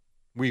what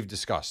we've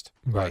discussed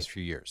the last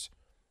few years.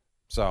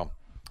 So,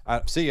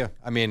 see ya.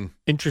 I mean,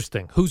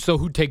 interesting.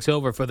 Who takes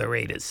over for the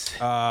Raiders?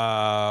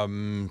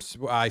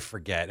 I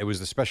forget. It was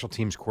the special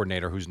teams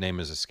coordinator whose name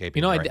is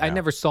escaping. I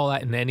never saw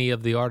that in any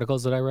of the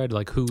articles that I read.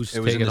 Like who's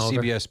taking over? It was in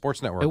the CBS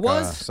Sports Network. It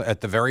was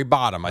at the very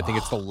bottom. I think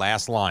it's the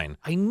last line.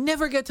 I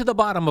never get to the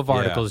bottom of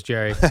articles,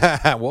 Jerry.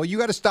 Well, you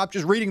got to stop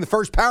just reading the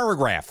first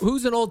paragraph.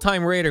 Who's an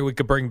old-time Raider we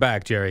could bring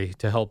back, Jerry,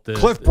 to help the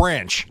Cliff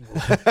Branch?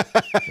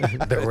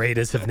 The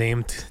Raiders have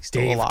named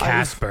Dave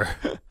Casper.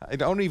 I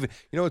don't even.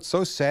 It's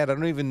so sad. I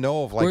don't even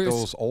know if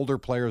those older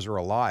players are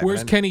alive.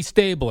 Where's Kenny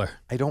Stabler?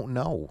 I don't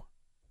know.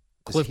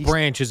 Cliff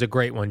Branch is a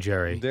great one,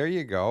 Jerry. There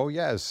you go.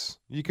 Yes,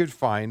 you could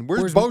find.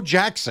 Where's Bo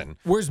Jackson?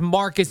 Where's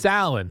Marcus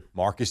Allen?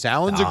 Marcus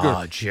Allen's a good.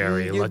 Oh,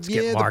 Jerry, let's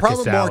get Marcus Allen. The problem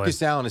with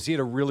Marcus Allen is he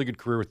had a really good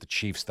career with the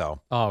Chiefs,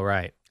 though. Oh,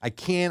 right.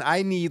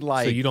 I need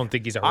So you don't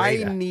think he's a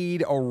Raider? I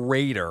need a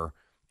Raider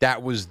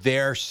that was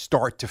there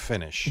start to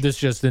finish. This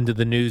just into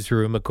the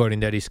newsroom,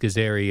 according to Eddie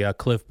Scazzeri,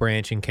 Cliff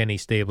Branch and Kenny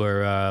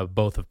Stabler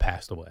both have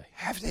passed away.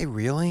 Have they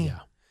really? Yeah.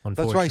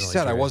 That's why I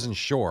said I wasn't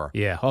sure.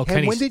 Yeah.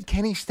 When did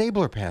Kenny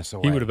Stabler pass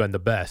away? He would have been the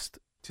best.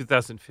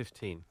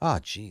 2015. Oh,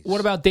 jeez.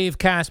 What about Dave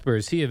Casper?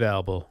 Is he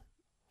available,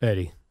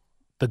 Eddie?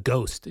 The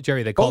Ghost.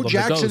 Jerry, they call him the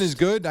Ghost. Bo Jackson is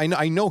good.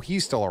 I know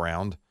he's still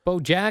around. Bo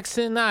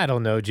Jackson? I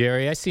don't know,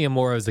 Jerry. I see him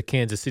more as a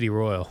Kansas City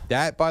Royal.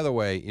 That, by the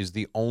way, is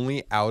the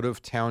only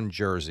out-of-town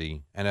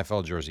jersey,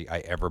 NFL jersey, I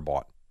ever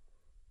bought.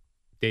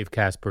 Dave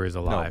Casper is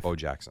alive. No, Bo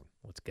Jackson.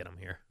 Let's get him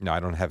here. No, I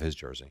don't have his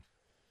jersey.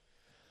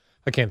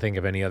 I can't think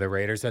of any other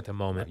Raiders at the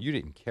moment. You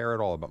didn't care at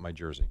all about my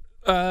jersey.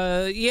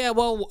 Yeah,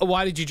 well,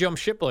 why did you jump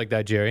ship like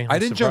that, Jerry? I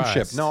didn't jump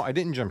ship. No, I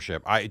didn't jump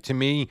ship. To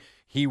me,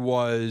 he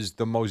was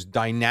the most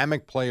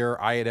dynamic player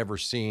I had ever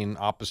seen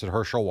opposite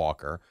Herschel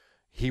Walker.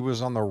 He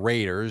was on the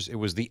Raiders. It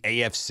was the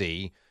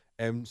AFC.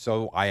 And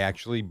so I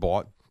actually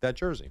bought that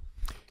jersey.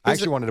 I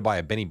actually wanted to buy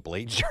a Benny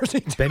Blades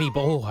jersey.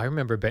 I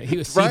remember Benny. He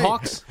was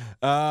Seahawks?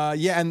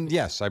 Yeah, and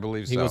yes, I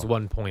believe so. He was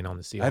 1 point on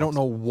the Seahawks. I don't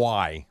know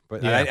why,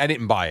 but I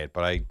didn't buy it,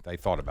 but I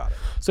thought about it.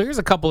 So here's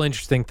a couple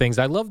interesting things.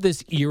 I love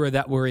this era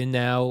that we're in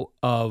now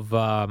of,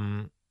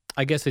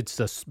 I guess it's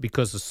just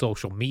because of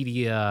social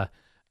media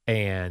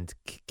and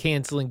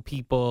canceling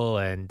people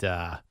and,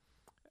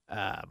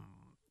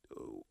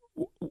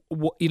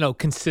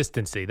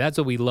 consistency. That's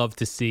what we love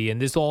to see. And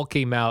this all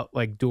came out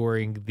like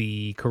during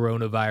the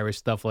coronavirus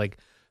stuff, like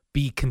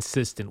be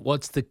consistent.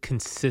 What's the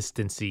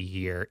consistency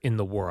here in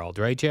the world,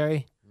 right,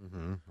 Jerry?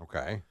 Mm-hmm.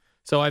 Okay.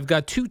 So I've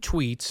got two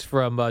tweets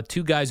from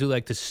two guys who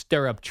like to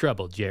stir up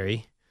trouble,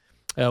 Jerry.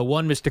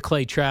 One, Mr.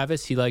 Clay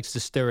Travis, he likes to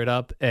stir it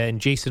up,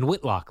 and Jason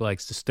Whitlock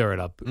likes to stir it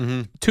up.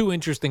 Mm-hmm. Two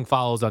interesting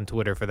follows on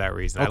Twitter for that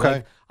reason.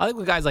 Okay. I like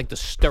when guys like to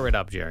stir it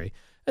up, Jerry.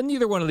 And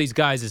neither one of these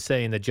guys is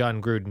saying that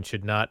John Gruden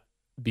should not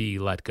be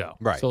let go.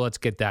 Right. So let's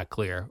get that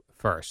clear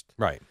first.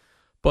 Right.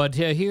 But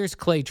here's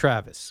Clay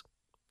Travis.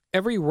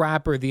 Every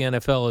rapper the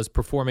NFL is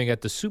performing at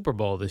the Super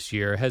Bowl this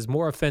year has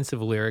more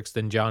offensive lyrics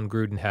than John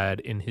Gruden had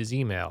in his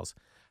emails.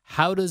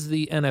 How does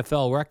the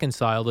NFL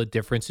reconcile the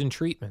difference in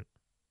treatment?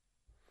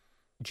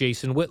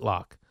 Jason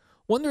Whitlock.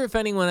 Wonder if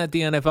anyone at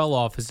the NFL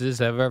offices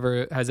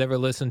has ever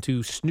listened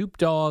to Snoop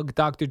Dogg,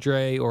 Dr.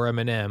 Dre, or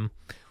Eminem,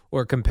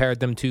 or compared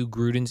them to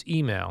Gruden's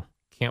email.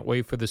 Can't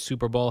wait for the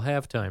Super Bowl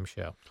halftime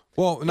show.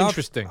 Well,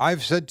 Interesting.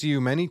 I've said to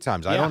you many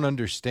times, I don't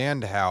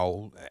understand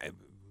how,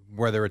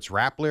 whether it's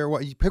rap or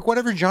what, you pick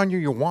whatever genre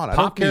you want. I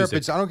don't care if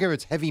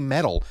it's heavy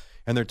metal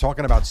and they're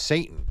talking about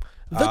Satan.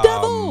 The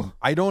devil.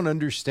 I don't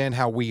understand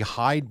how we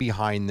hide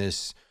behind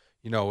this.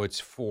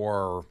 It's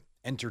for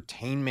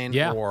entertainment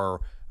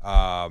or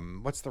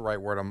what's the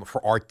right word?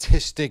 For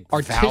artistic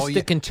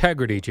value.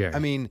 Integrity, Jerry. I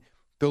mean,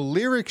 the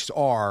lyrics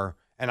are,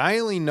 and I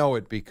only know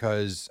it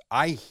because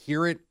I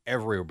hear it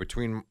everywhere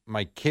between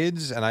my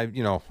kids, and I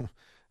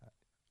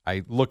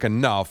look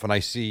enough and I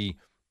see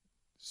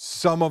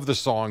some of the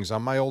songs.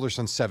 My older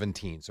son's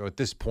 17, so at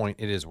this point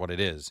it is what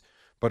it is.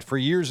 But for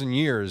years and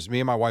years,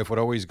 me and my wife would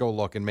always go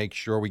look and make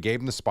sure we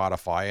gave him the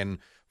Spotify, and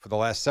for the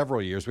last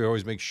several years, we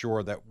always make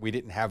sure that we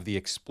didn't have the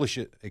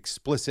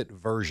explicit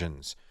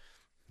versions.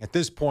 At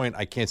this point,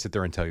 I can't sit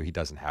there and tell you he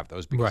doesn't have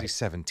those because he's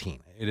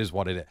 17. It is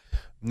what it is.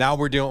 Now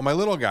we're dealing with my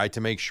little guy to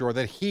make sure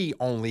that he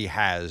only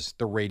has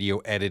the radio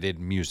edited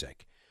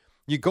music.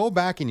 You go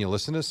back and you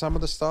listen to some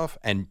of the stuff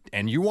and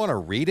you want to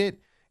read it.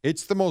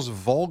 It's the most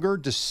vulgar,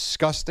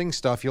 disgusting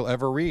stuff you'll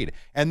ever read.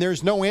 And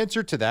there's no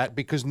answer to that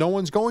because no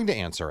one's going to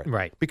answer it.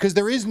 Right. Because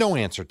there is no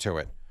answer to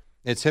it.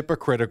 It's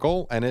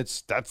hypocritical, and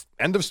that's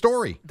end of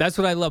story. That's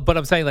what I love. But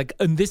I'm saying, like,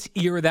 in this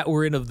era that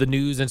we're in of the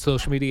news and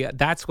social media,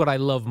 that's what I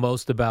love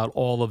most about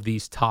all of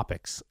these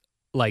topics.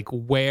 Like,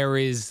 where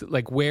is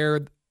the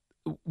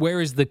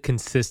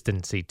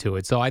consistency to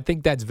it? So I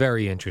think that's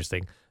very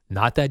interesting.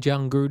 Not that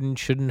John Gruden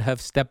shouldn't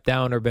have stepped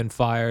down or been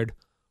fired.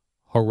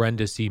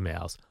 Horrendous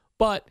emails.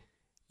 But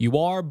you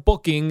are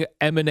booking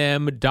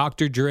Eminem,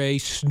 Dr. Dre,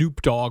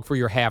 Snoop Dogg for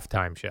your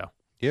halftime show.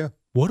 Yeah.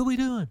 What are we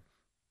doing?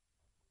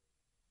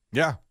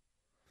 Yeah.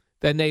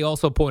 Then they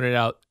also pointed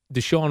out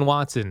Deshaun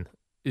Watson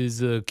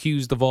is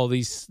accused of all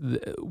these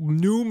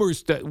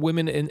numerous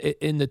women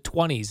in the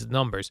 20s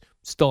numbers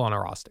still on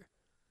our roster.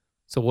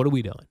 So what are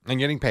we doing? And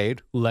getting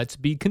paid. Let's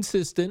be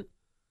consistent.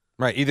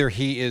 Right. Either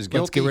he is guilty,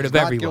 let's get rid of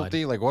not everyone.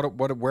 guilty. Like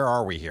where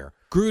are we here?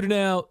 Gruden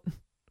out,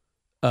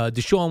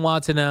 Deshaun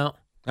Watson out.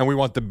 And we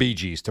want the Bee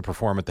Gees to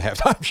perform at the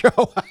halftime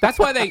show. That's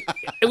why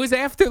it was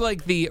after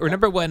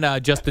remember when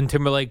Justin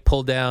Timberlake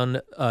pulled down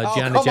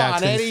Janet Jackson's? Come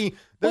on, Eddie.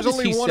 There's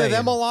only one of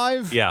them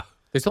alive? Yeah.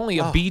 There's only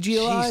a Bee Gee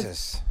alive?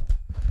 Jesus.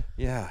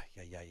 Yeah.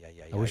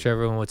 I wish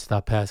everyone would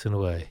stop passing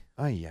away.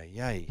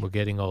 Ay. We're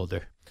getting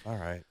older. All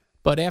right.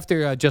 But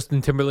after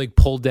Justin Timberlake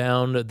pulled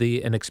down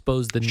and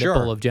exposed the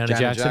nipple of Janet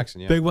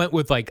Jackson, they went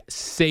with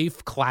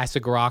safe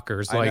classic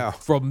rockers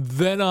from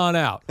then on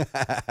out.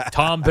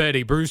 Tom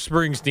Petty, Bruce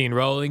Springsteen,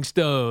 Rolling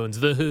Stones,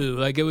 The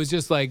Who. It was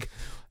just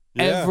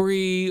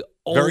every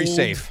old very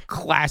safe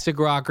classic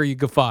rocker you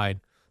could find.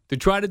 To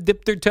try to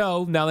dip their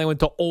toe, now they went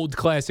to old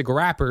classic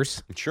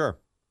rappers. Sure.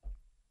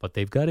 But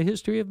they've got a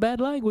history of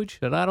bad language,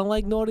 and I don't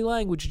like naughty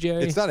language,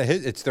 Jerry. It's not a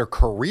hit. It's their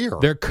career.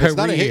 It's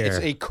not a hit. It's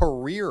a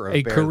career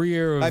of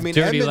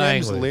dirty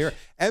language.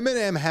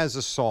 Eminem has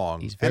a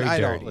song. He's very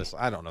dirty.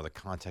 I don't know the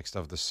context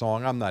of the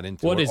song. I'm not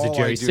into it. What is it,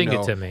 Jerry? Sing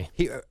it to me.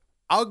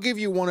 I'll give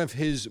you one of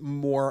his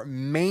more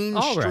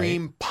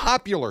mainstream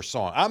popular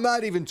songs. I'm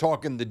not even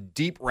talking the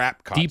deep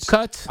rap cuts. Deep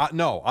cuts?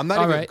 No, I'm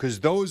not even, because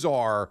those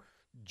are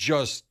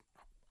just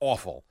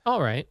awful.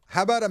 All right.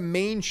 How about a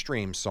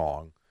mainstream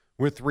song?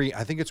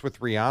 I think it's with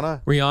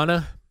Rihanna.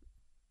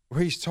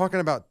 Where he's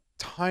talking about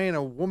tying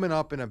a woman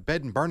up in a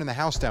bed and burning the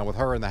house down with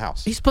her in the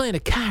house. He's playing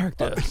a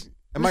character.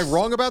 Am I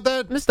wrong about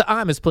that? Mr.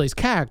 Imus plays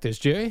characters,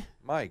 Jerry.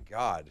 My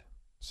God.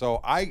 So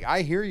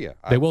I hear you.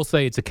 They will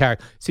say it's a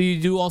character. So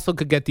you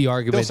could get the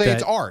argument they'll say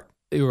it's art.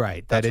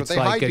 Right. That's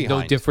that it's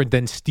no different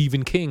than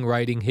Stephen King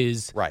writing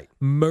his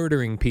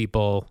murdering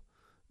people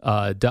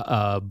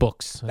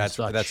books.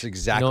 That's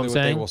exactly what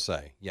they will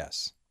say.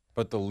 Yes.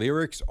 But the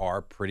lyrics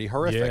are pretty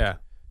horrific. Yeah.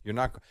 You're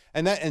not,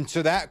 and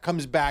so that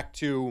comes back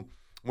to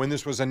when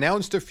this was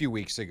announced a few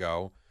weeks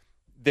ago.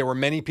 There were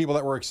many people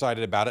that were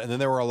excited about it, and then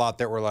there were a lot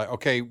that were like,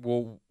 "Okay,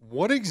 well,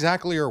 what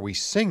exactly are we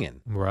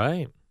singing?"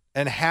 Right.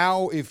 And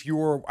how,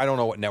 I don't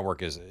know what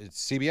network is it?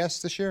 It's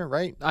CBS this year,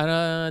 right? No, or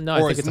I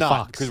think it's not,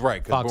 Fox.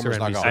 Because Fox Boomer's or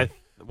not NBC. going.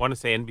 I want to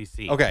say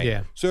NBC. Okay,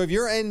 yeah. So if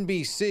you're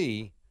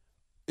NBC,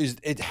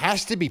 it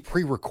has to be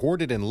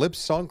pre-recorded and lip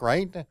sunk,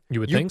 right? You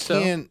would think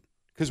so.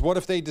 Because what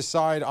if they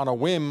decide on a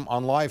whim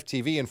on live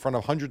TV in front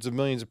of hundreds of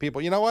millions of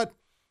people? You know what?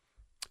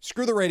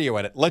 Screw the radio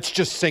edit. Let's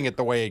just sing it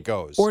the way it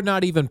goes. Or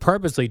not even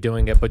purposely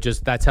doing it, but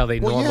just that's how they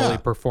normally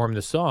perform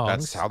the songs.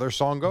 That's how their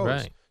song goes.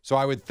 Right. So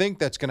I would think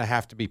that's going to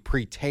have to be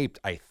pre-taped,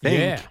 I think.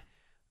 Yeah.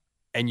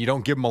 And you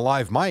don't give them a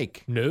live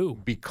mic. No.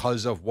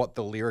 Because of what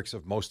the lyrics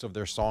of most of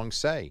their songs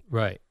say.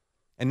 Right.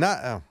 And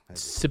not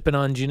sipping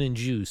on gin and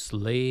juice,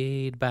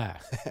 laid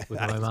back with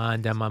my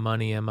mind and my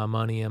money and my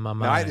money and my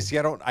mind.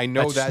 I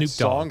know That's that Snoop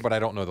song, Dogg. but I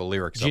don't know the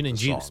lyrics Gin of and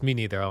the juice, song. me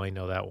neither. I only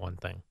know that one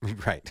thing.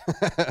 Right.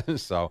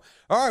 So,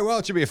 all right, well,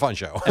 it should be a fun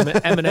show.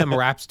 Eminem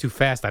raps too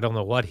fast. I don't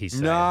know what he's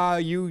saying.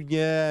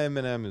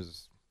 Eminem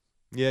is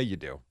Yeah, you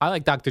do. I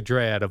like Dr.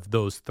 Dre out of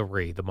those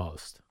three the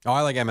most. Oh,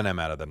 I like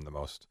Eminem out of them the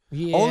most.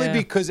 Yeah. Only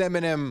because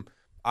Eminem,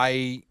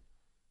 I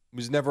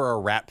was never a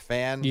rap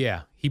fan.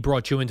 Yeah, he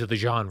brought you into the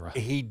genre.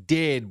 He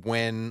did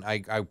when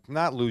I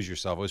not Lose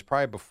Yourself. It was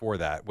probably before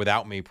that.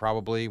 Without Me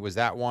probably was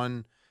that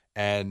one.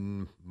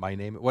 And My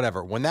Name,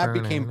 whatever. When that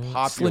became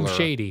popular. Slim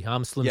Shady.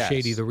 I'm Slim Yes.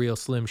 Shady, the real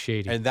Slim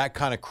Shady. And that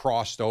kind of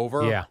crossed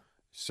over. Yeah.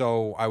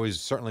 So I was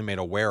certainly made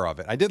aware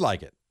of it. I did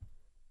like it.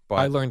 But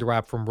I learned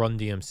rap from Run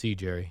DMC,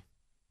 Jerry.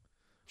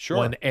 Sure.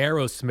 When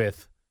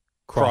Aerosmith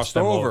Crossed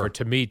them over.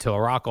 to me, to a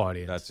rock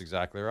audience. That's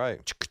exactly right.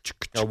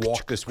 Gotta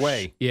walk this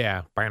way.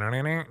 Yeah.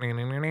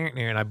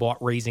 And I bought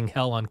Raising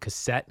Hell on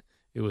cassette.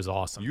 It was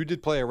awesome. You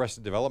did play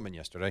Arrested Development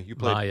yesterday. You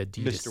played My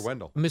Adidas. Mr.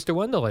 Wendell. Mr.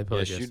 Wendell, I played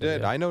Yes, you yesterday,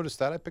 did. yeah. I noticed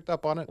that. I picked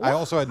up on it. I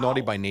also had Naughty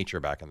by Nature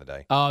back in the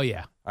day. Oh,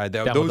 yeah.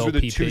 Down Those with were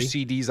the two OPP.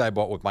 CDs I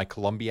bought with my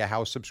Columbia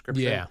House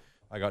subscription. Yeah.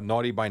 I got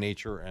Naughty by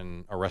Nature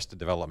and Arrested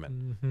Development,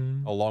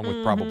 Mm-hmm. along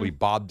with probably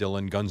Bob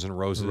Dylan, Guns N'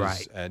 Roses,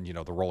 Right. and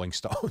the Rolling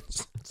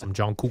Stones. Some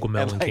John Cougar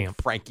and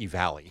Mellencamp. Frankie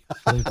Valli.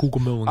 John Cougar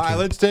All right, Mellencamp.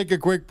 let's take a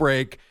quick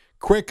break.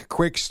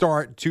 Quick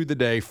start to the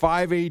day.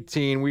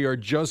 5:18. We are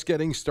just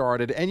getting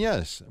started. And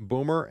yes,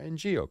 Boomer and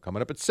Gio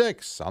coming up at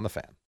 6 on the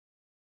Fan.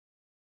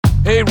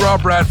 Hey,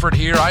 Rob Bradford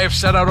here. I have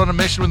set out on a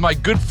mission with my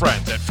good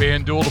friends at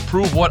FanDuel to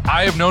prove what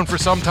I have known for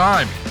some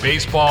time.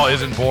 Baseball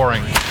isn't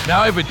boring.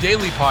 Now I have a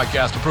daily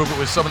podcast to prove it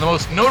with some of the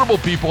most notable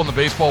people in the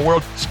baseball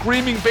world,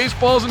 screaming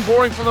baseball isn't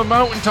boring from the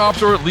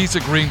mountaintops, or at least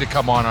agreeing to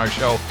come on our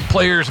show.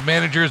 Players,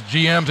 managers,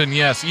 GMs, and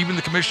yes, even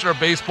the commissioner of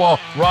baseball,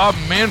 Rob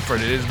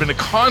Manfred. It has been a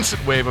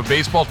constant wave of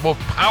baseball's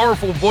most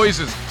powerful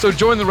voices. So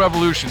join the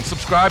revolution.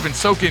 Subscribe and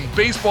soak in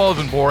Baseball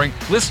Isn't Boring.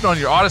 Listen on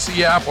your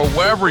Odyssey app or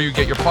wherever you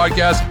get your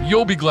podcasts.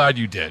 You'll be glad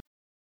you did.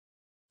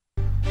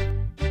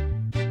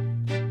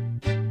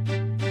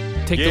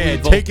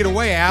 Take it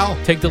away, Al.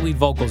 Take the lead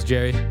vocals,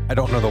 Jerry. I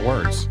don't know the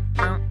words.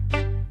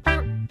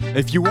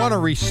 If you want to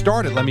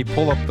restart it, let me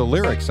pull up the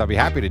lyrics. I'll be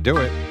happy to do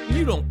it.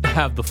 You don't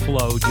have the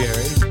flow,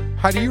 Jerry.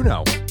 How do you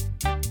know?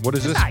 What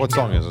is this? What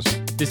song is this?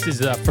 This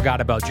is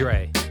Forgot About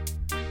Dre.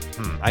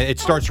 It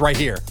starts right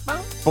here.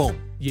 Boom.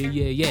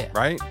 Yeah.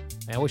 Right?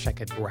 Man, I wish I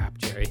could rap,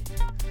 Jerry.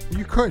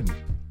 You couldn't.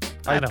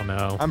 I don't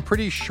know. I'm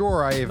pretty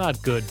sure I have.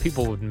 Not good.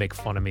 People would make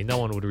fun of me. No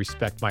one would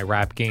respect my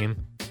rap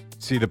game.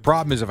 See, the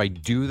problem is if I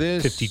do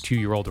this.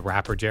 52-year-old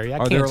rapper, Jerry. I Are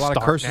can't there a lot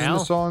of start curses now. in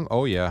the song?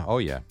 Oh, yeah.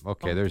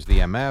 Okay, there's the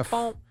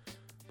MF.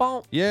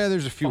 Yeah,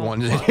 there's a few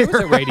ones in There here. was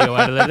a radio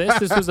edit of this.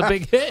 This was a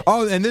big hit.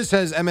 Oh, and this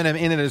has Eminem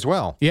in it as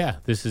well. Yeah,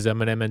 this is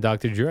Eminem and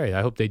Dr. Dre.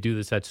 I hope they do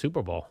this at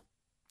Super Bowl.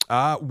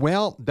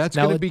 Well, that's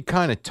going to be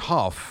kind of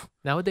tough.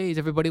 Nowadays,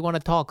 everybody want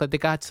to talk like they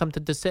got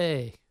something to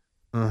say.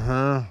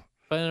 Yeah.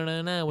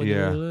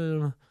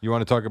 Yeah. You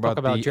want to talk about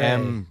the Dre.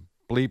 M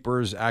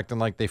bleepers acting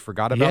like they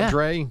forgot about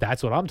Dre?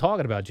 That's what I'm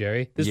talking about,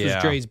 Jerry. This was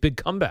Dre's big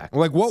comeback.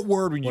 Like, what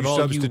word would you When all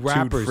you substitute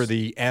rappers- for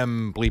the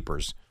M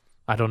bleepers?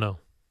 I don't know.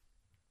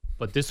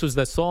 But this was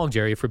that song,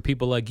 Jerry, for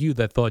people like you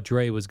that thought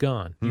Dre was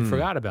gone. You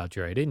forgot about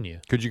Dre, didn't you?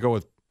 Could you go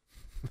with...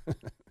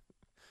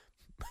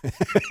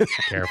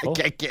 Careful.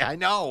 I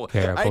know.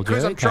 Careful,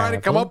 Because I'm Jerry, trying to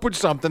come careful. up with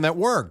something that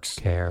works.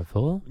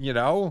 Careful.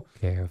 Careful.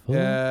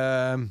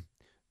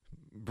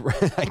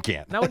 I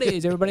can't.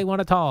 Nowadays, everybody want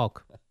to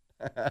talk.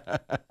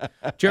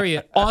 Jerry,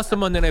 an awesome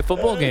Monday Night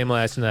Football game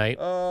last night.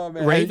 Oh,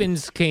 man.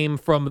 Ravens came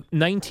from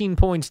 19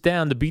 points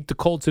down to beat the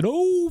Colts in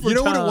overtime. You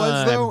know what it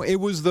was, though? It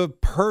was the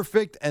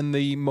perfect and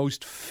the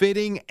most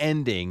fitting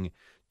ending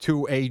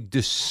to a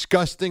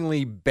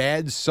disgustingly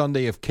bad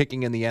Sunday of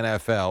kicking in the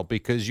NFL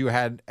because you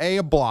had a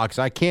block.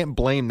 So I can't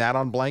blame that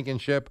on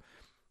Blankenship.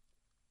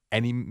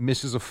 And he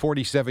misses a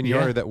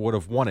 47-yarder that would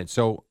have won it.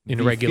 So In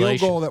the regulation.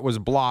 field goal that was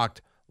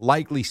blocked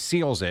likely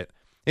seals it.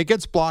 It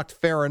gets blocked,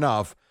 fair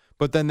enough.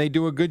 But then they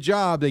do a good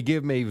job. They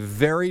give him a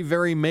very,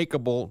 very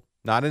makeable,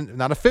 not a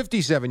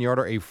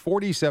 57-yarder, a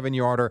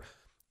 47-yarder,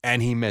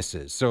 and he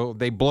misses. So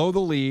they blow the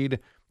lead.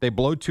 They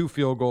blow 2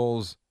 field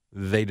goals.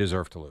 They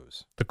deserve to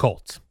lose. The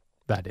Colts,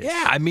 that is.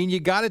 Yeah, I mean, you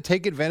got to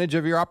take advantage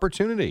of your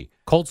opportunity.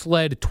 Colts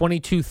led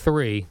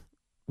 22-3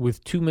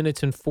 with 2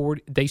 minutes and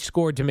 40. They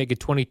scored to make it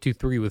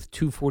 22-3 with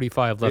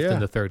 2:45 left in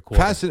the third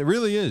quarter. It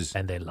really is.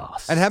 And they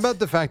lost. And how about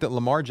the fact that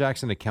Lamar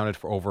Jackson accounted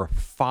for over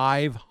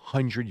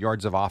 500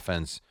 yards of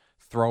offense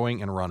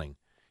throwing and running?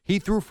 He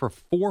threw for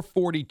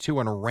 442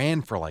 and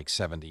ran for like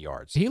 70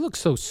 yards. He looks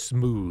so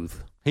smooth.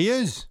 He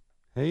is.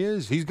 He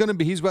is. He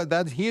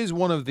is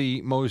one of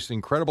the most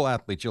incredible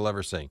athletes you'll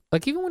ever see.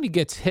 Like, even when he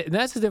gets hit, and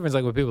that's the difference,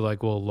 like, when people are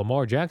like, well,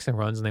 Lamar Jackson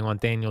runs and they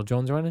want Daniel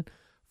Jones running.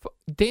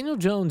 Daniel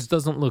Jones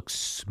doesn't look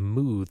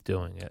smooth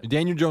doing it.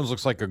 Daniel Jones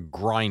looks like a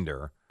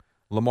grinder.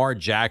 Lamar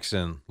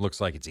Jackson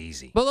looks like it's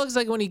easy. But it looks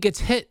like when he gets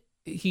hit,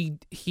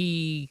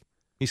 he's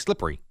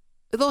slippery.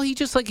 Though he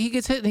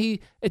gets hit and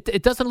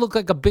it doesn't look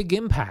like a big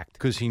impact.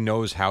 Because he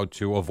knows how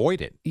to avoid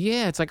it.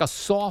 Yeah, it's like a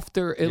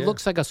softer, it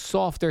looks like a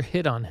softer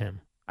hit on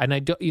him. And I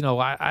don't know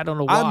why.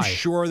 I'm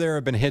sure there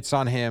have been hits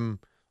on him,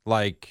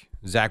 like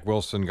Zach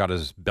Wilson got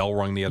his bell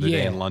rung the other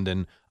day in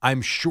London.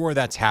 I'm sure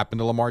that's happened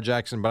to Lamar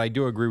Jackson, but I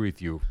do agree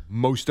with you.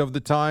 Most of the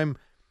time,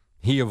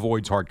 He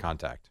avoids hard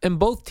contact. And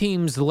both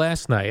teams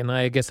last night, and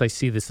I guess I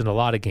see this in a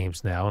lot of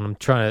games now, and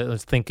I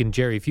was thinking,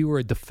 Jerry, if you were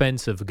a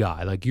defensive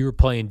guy, like you were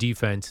playing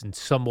defense and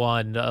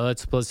someone,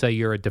 let's say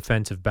you're a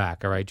defensive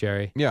back, all right,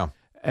 Jerry? Yeah.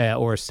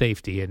 Or a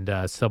safety,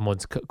 and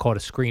someone's caught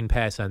a screen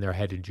pass and they're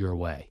headed your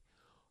way.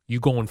 You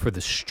going for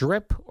the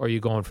strip or are you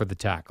going for the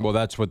tackle? Well,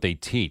 that's what they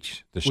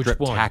teach. The Which strip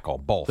one? tackle,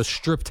 both. The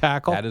strip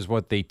tackle? That is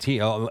what they teach.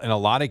 In a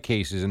lot of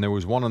cases, and there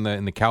was one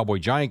in the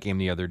Cowboy-Giant game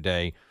the other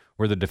day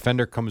where the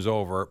defender comes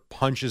over,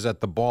 punches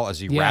at the ball as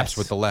he wraps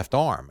with the left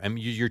arm. And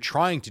you're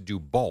trying to do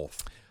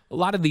both. A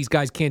lot of these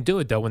guys can't do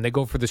it, though. When they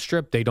go for the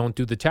strip, they don't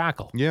do the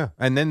tackle. Yeah,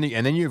 and then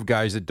you have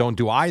guys that don't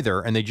do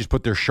either, and they just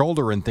put their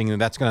shoulder in, thinking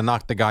that's going to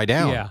knock the guy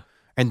down. Yeah.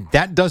 And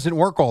that doesn't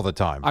work all the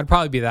time. I'd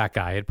probably be that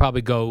guy. I'd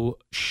probably go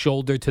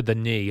shoulder to the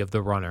knee of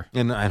the runner.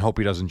 And hope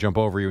he doesn't jump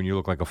over you and you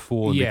look like a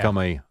fool and become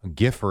a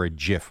gif or a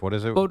gif. What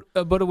is it?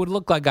 But it would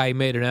look like I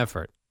made an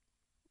effort.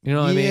 You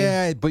know what I mean?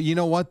 Yeah, but you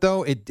know what,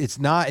 though? It's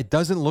not. It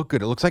doesn't look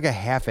good. It looks like a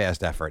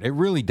half-assed effort. It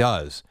really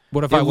does.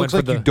 What if it I went looks for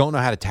like the, you don't know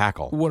how to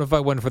tackle. What if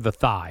I went for the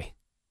thigh?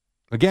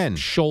 Again,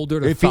 Shoulder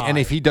to thigh. And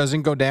if he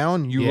doesn't go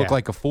down, you look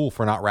like a fool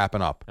for not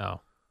wrapping up.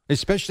 Oh.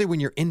 Especially when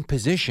you're in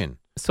position.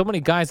 So many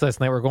guys last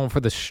night were going for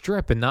the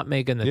strip and not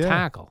making the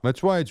tackle.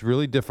 That's why it's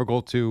really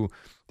difficult to.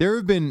 There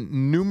have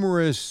been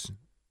numerous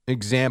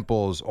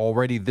examples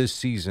already this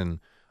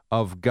season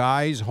of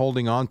guys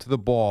holding on to the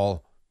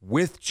ball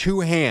with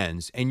two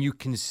hands, and you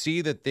can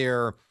see that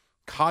they're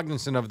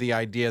cognizant of the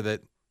idea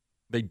that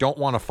they don't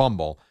want to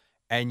fumble,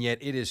 and yet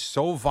it is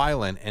so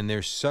violent, and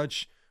there's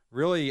such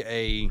really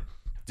a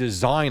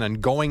design on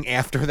going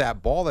after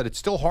that ball that it's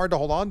still hard to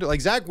hold on to.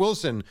 Like Zach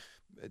Wilson,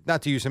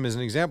 not to use him as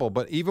an example,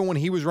 but even when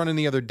he was running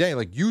the other day,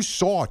 like you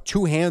saw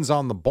two hands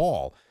on the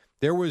ball.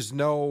 There was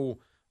no,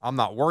 I'm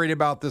not worried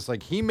about this.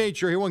 Like he made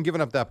sure he wasn't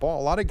giving up that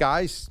ball. A lot of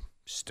guys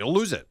still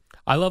lose it.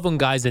 I love when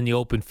guys in the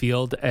open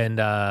field, and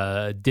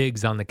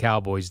Diggs on the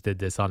Cowboys did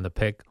this on the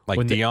pick. Like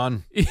when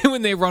Dion?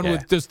 When they run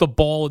with just the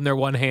ball in their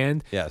one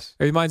hand. Yes.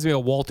 It reminds me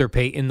of Walter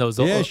Payton, those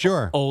old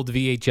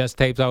VHS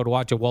tapes. I would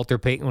watch a Walter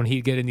Payton when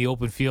he'd get in the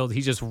open field.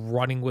 He's just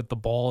running with the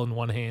ball in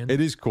one hand.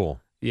 It is cool.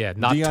 Yeah,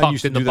 not Dion tucked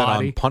used to in the do that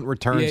body. on punt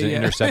returns and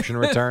interception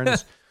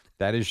returns.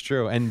 That is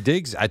true. And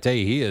Diggs, I tell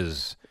you, he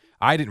is,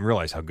 I didn't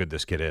realize how good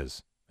this kid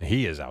is.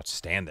 He is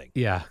outstanding.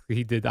 Yeah,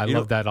 he did. I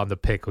love that on the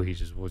pick where he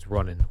just was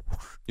running.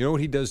 You know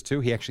what he does too?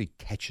 He actually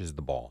catches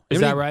the ball.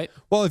 Is that right?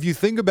 Well, if you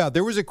think about,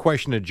 there was a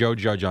question to Joe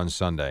Judge on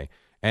Sunday,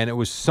 and it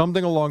was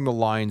something along the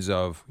lines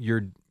of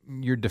your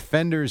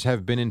defenders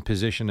have been in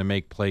position to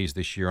make plays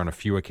this year on a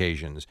few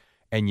occasions,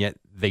 and yet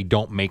they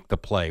don't make the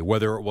play.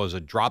 Whether it was a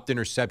dropped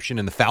interception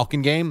in the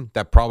Falcon game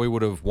that probably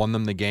would have won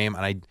them the game,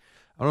 and I don't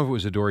know if it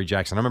was Adoree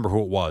Jackson. I don't remember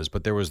who it was,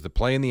 but there was the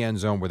play in the end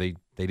zone where they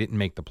didn't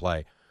make the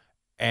play.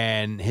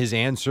 And his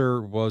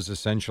answer was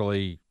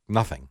essentially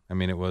nothing. I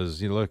mean, it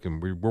was, look,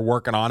 and we're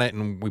working on it,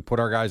 and we put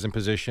our guys in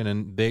position,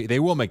 and they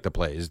will make the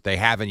plays. They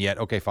haven't yet.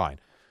 Okay, fine.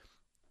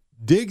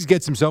 Diggs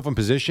gets himself in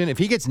position. If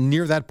he gets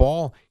near that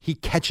ball, he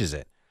catches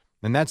it.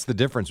 And that's the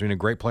difference between a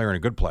great player and a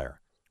good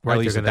player, right, at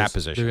least at that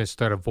position. They're going to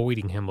start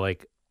avoiding him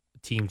like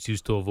teams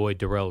used to avoid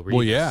Darrelle Revis.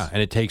 Well, yeah,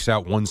 and it takes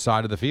out one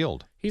side of the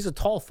field. He's a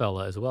tall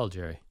fella as well,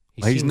 Jerry.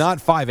 He's not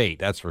 5'8",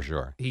 that's for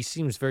sure. He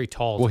seems very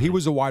tall. Well, he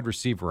was a wide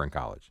receiver in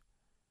college.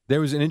 There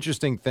was an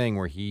interesting thing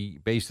where he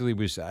basically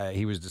was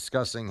he was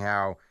discussing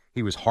how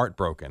he was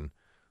heartbroken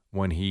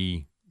when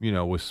he,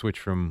 was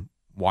switched from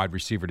wide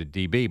receiver to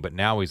DB, but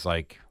now he's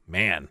like,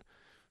 man,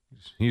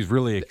 he's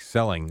really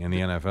excelling in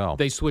the NFL.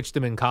 They switched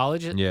him in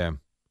college? Yeah.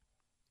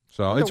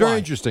 So it's very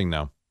interesting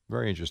now.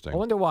 Very interesting. I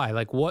wonder why.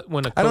 Like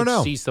when a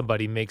coach sees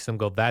somebody, makes them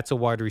go, that's a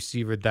wide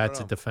receiver, that's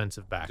a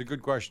defensive back. It's a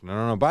good question. I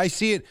don't know. But I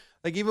see it,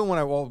 like even when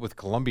I was with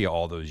Columbia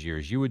all those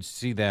years, you would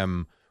see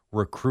them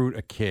recruit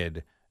a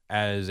kid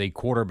as a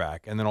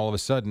quarterback, and then all of a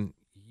sudden,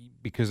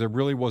 because there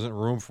really wasn't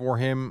room for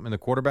him in the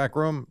quarterback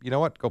room, you know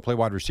what? Go play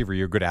wide receiver.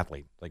 You're a good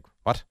athlete. Like,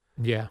 what?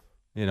 Yeah.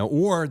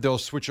 Or they'll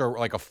switch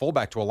like a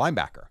fullback to a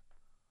linebacker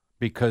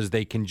because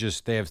they can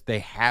just they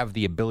have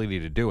the ability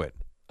to do it.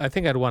 I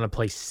think I'd want to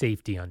play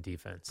safety on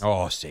defense.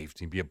 Oh,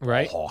 safety. Be a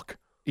ball hawk.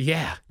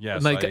 Yeah.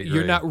 Yes, like I agree.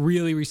 You're not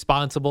really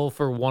responsible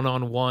for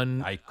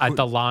one-on-one at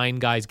the line,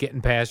 guys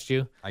getting past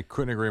you. I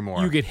couldn't agree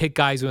more. You get hit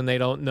guys when they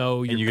don't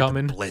know you're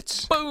coming. Get the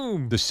blitz.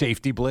 Boom. The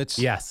safety blitz.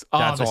 Yes.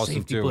 That's the awesome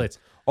safety too. Blitz.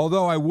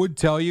 Although I would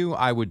tell you,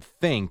 I would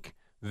think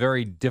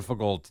very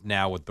difficult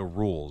now with the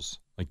rules.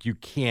 Like you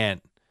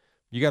got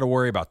to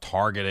worry about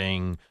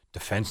targeting,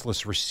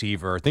 defenseless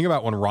receiver. Think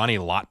about when Ronnie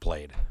Lott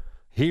played.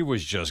 He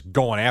was just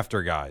going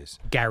after guys.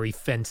 Gary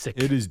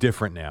Fensick. It is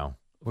different now.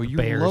 Well, you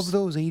Bears. love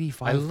those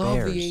 85 I love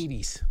Bears. the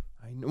 80s.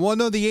 Well,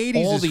 no, the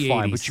 80s All is the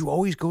fine, 80s. but you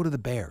always go to the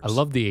Bears. I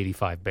love the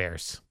 85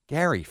 Bears.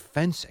 Gary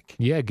Fensick.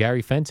 Yeah,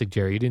 Gary Fensick,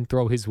 Jerry. You didn't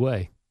throw his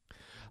way.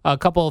 A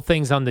couple of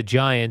things on the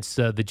Giants.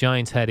 The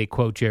Giants had a,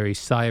 quote, Jerry,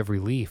 sigh of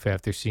relief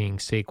after seeing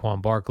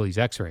Saquon Barkley's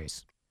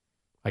x-rays.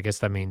 I guess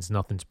that means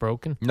nothing's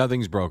broken?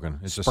 Nothing's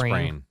broken. It's a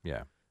sprain.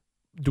 Yeah.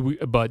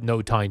 But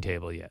no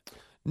timetable yet.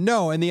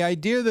 No, and the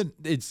idea that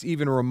it's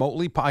even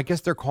remotely, I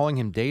guess they're calling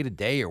him day to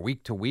day or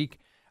week to week.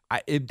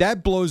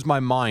 That blows my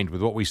mind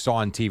with what we saw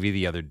on TV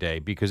the other day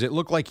because it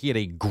looked like he had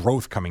a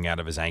growth coming out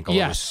of his ankle.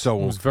 Yes, it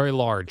was very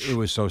large. It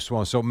was so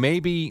swollen. So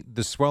maybe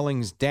the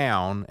swelling's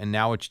down and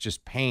now it's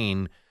just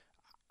pain.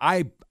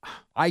 I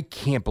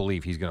can't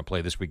believe he's going to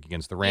play this week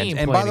against the Rams.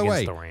 And by the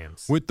way,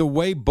 with the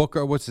way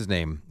Booker, what's his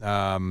name?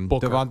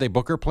 Devontae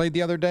Booker played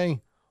the other day.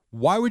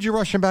 Why would you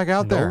rush him back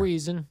out there? No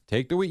reason.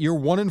 Take the week. You're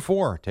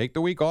 1-4. Take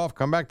the week off.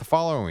 Come back the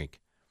following week.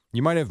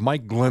 You might have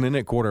Mike Glennon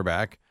at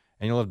quarterback.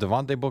 And you'll have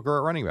Devontae Booker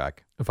at running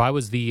back. If I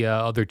was the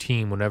other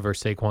team, whenever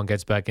Saquon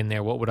gets back in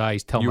there, what would I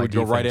tell my defense? You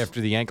would go right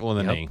after the ankle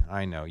and the knee.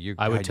 I know.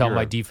 I would tell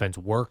my defense,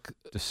 work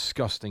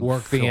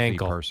the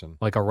ankle person.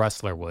 like a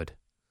wrestler would.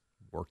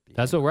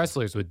 That's what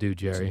wrestlers would do,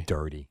 Jerry. It's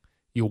dirty.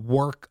 You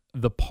work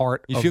the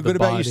part of the body. You feel good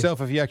about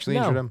yourself if you actually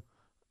injured him?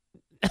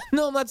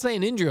 No, I'm not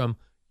saying injure him.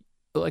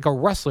 Like a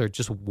wrestler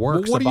just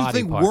works the body part. What do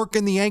you think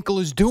working the ankle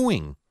is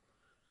doing?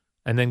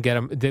 And then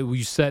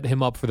you set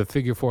him up for the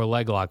figure 4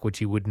 leg lock, which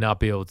he would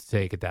not be able to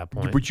take at that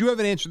point. But you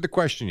haven't answered the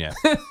question yet.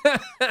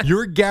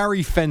 You're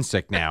Gary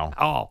Fensick now.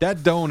 Oh.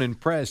 That don't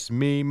impress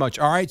me much.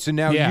 All right, so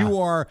now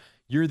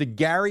you're the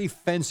Gary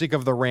Fensick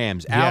of the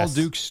Rams. Yes. Al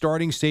Dukes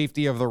starting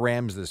safety of the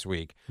Rams this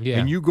week. Yeah.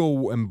 And you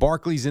go, and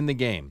Barkley's in the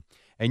game.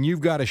 And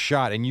you've got a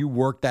shot, and you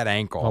work that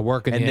ankle.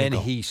 And then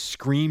he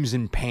screams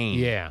in pain.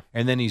 Yeah.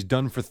 And then he's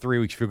done for 3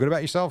 weeks. Feel good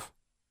about yourself?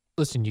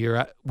 Listen,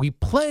 we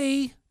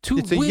play to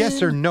win. It's a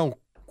yes or no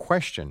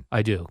question.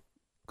 I do,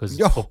 because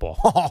it's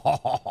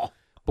football.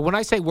 But when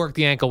I say work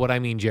the ankle, what I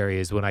mean, Jerry,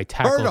 is when I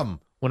tackle Hurt him.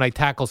 When I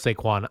tackle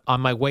Saquon on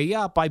my way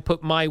up, I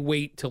put my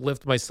weight to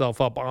lift myself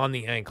up on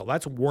the ankle.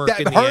 That's work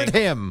in the ankle. That hurt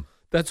him.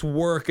 That's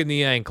work in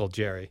the ankle,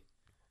 Jerry.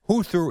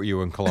 Who threw at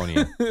you in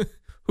Colonia?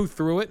 Who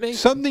threw at me?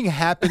 Something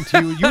happened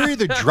to you. You were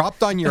either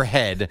dropped on your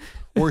head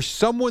or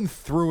someone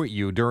threw at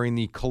you during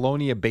the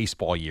Colonia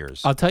baseball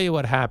years. I'll tell you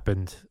what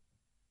happened.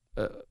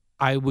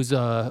 I was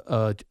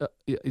this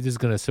is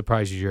going to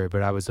surprise you, Jerry,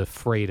 but I was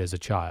afraid as a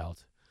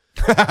child.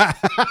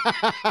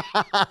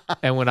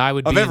 And when I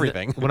would be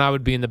when I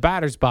would be in the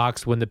batter's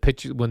box, when the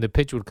pitch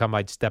would come,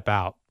 I'd step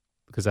out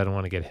because I don't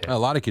want to get hit. A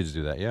lot of kids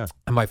do that, yeah.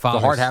 And my father,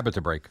 it's a hard habit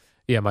to break.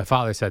 Yeah, my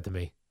father said to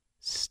me,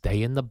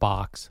 "Stay in the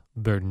box.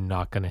 They're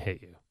not going to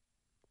hit you."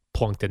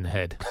 Plunked in the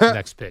head.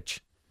 Next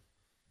pitch.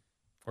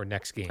 Or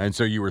next game. And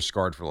so you were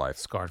scarred for life.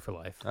 Scarred for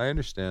life. I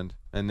understand.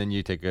 And then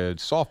you take a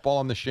softball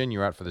on the shin,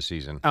 you're out for the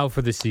season. Out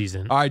for the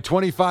season. All right,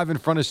 25 in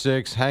front of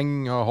 6.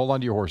 Hold on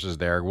to your horses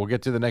there. We'll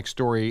get to the next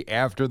story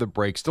after the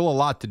break. Still a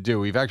lot to do.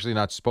 We've actually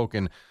not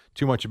spoken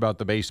too much about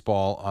the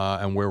baseball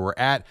and where we're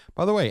at.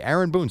 By the way,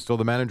 Aaron Boone, still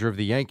the manager of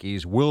the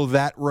Yankees. Will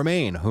that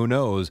remain? Who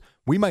knows?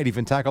 We might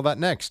even tackle that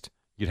next.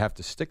 You'd have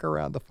to stick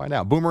around to find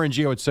out. Boomer and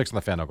Gio at 6 on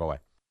the Fan. Don't go away.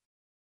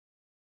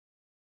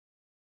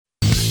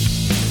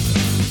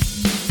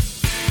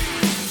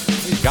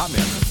 Got me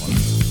on this one.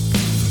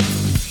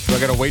 So I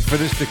got to wait for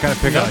this to kind of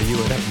pick up. You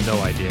would have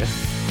no idea.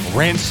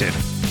 Rancid.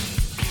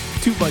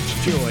 Too Much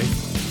Joy.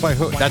 By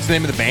who? That's the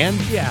name of the band?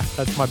 Yeah,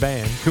 that's my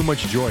band. Too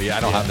Much Joy. Yeah, I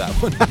don't have that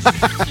one.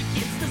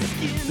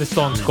 This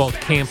song's called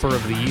Camper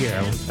of the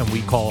Year, and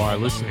we call our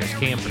listeners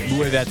campers.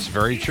 Well, that's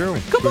very true.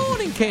 Good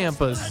morning,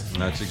 campers.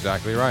 That's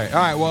exactly right.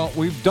 All right, well,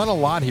 we've done a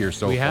lot here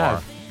so far. We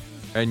have.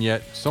 And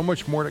yet, so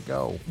much more to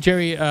go.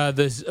 Jerry,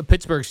 the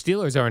Pittsburgh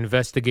Steelers are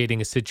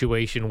investigating a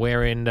situation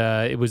wherein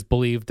it was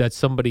believed that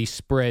somebody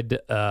spread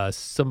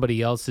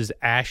somebody else's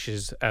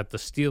ashes at the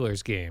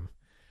Steelers game.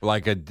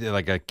 Like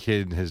a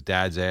kid, his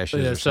dad's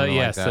ashes or something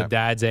like that? Yes, the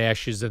dad's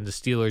ashes, and the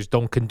Steelers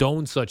don't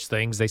condone such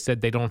things. They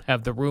said they don't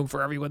have the room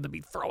for everyone to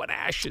be throwing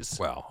ashes.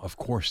 Well, of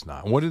course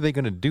not. What are they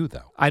going to do,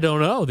 though? I don't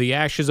know. The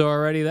ashes are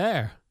already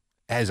there.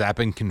 Has that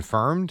been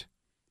confirmed?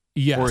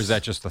 Yes. Or is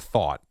that just a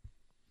thought?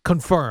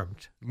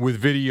 Confirmed. With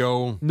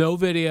video? No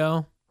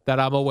video that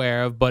I'm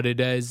aware of, but it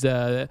has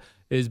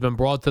been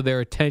brought to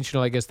their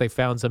attention. I guess they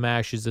found some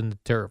ashes in the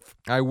turf.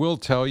 I will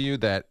tell you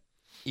that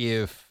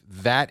if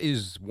that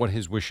is what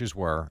his wishes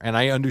were, and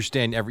I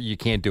understand you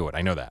can't do it.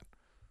 I know that.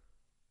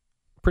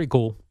 Pretty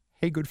cool.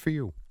 Hey, good for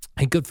you.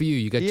 Hey, good for you.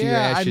 You got your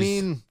ashes. I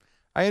mean,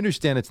 I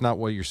understand it's not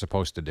what you're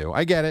supposed to do.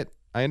 I get it.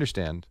 I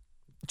understand.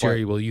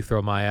 Jerry, will you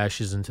throw my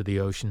ashes into the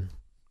ocean?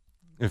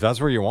 If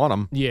that's where you want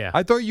them. Yeah.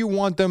 I thought you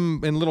want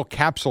them in little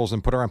capsules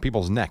and put around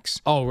people's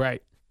necks. Oh,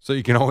 right. So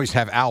you can always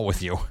have Al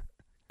with you.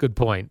 Good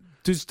point.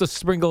 Just to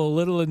sprinkle a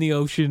little in the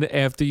ocean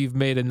after you've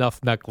made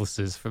enough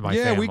necklaces for my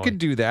family. Yeah, we could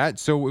do that.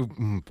 So,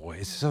 boy,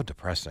 it's so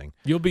depressing.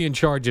 You'll be in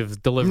charge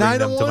of delivering them to my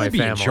family. I don't want to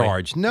be in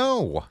charge.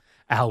 No.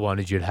 Al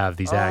wanted you to have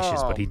these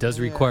ashes, but he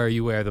does require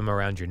you wear them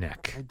around your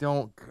neck. I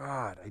don't.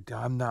 God,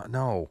 I'm not.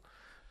 No.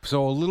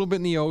 So a little bit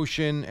in the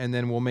ocean, and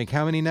then we'll make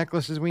how many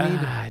necklaces we need?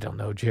 I don't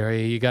know,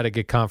 Jerry. You got to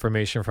get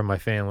confirmation from my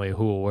family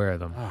who will wear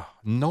them.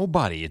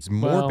 Nobody. It's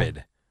morbid.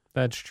 Well,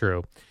 that's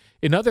true.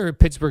 In other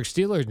Pittsburgh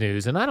Steelers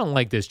news, and I don't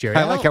like this, Jerry.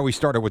 I like how we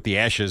started with the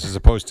ashes as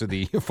opposed to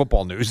the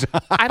football news.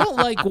 I don't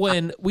like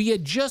when we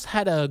had just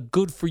had a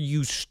good for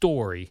you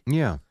story.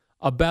 Yeah.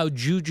 About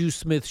Juju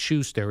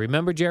Smith-Schuster.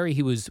 Remember, Jerry?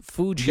 He was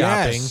food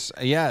shopping.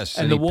 Yes.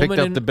 And he picked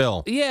up the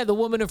bill. Yeah, the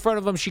woman in front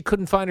of him, she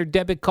couldn't find her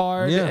debit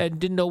card and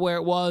didn't know where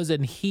it was,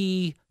 and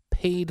he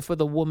paid for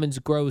the woman's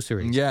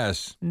groceries.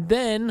 Yes.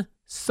 Then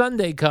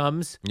Sunday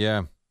comes.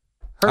 Yeah.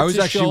 Hurts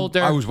his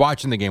shoulder. I was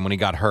watching the game when he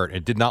got hurt.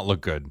 It did not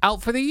look good.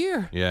 Out for the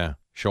year. Yeah.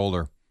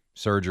 Shoulder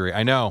surgery.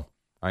 I know.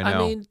 I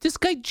mean, this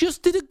guy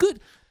just did a good.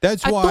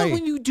 That's I why. thought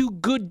when you do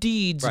good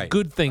deeds, Right.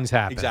 good things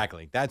happen.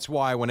 Exactly. That's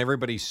why when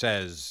everybody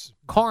says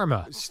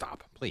karma,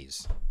 stop,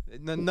 please.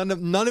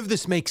 None of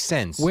this makes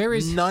sense.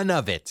 None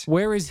of it?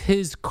 Where is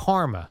his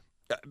karma?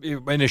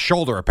 In his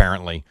shoulder,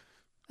 apparently.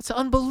 It's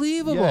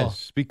unbelievable.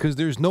 Yes, because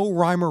there's no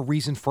rhyme or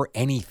reason for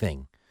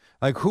anything.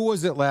 Like, who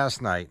was it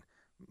last night?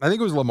 I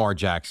think it was Lamar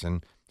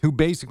Jackson, who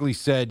basically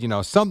said,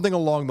 something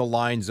along the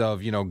lines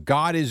of,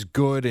 God is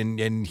good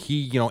and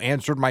he,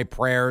 answered my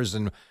prayers.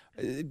 And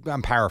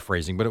I'm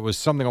paraphrasing, but it was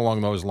something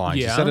along those lines.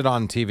 Yeah. He said it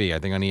on TV, I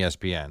think on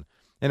ESPN.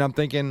 And I'm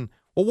thinking,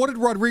 well, what did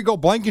Rodrigo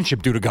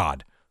Blankenship do to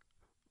God?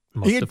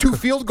 He had 2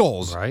 field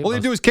goals. Right. All he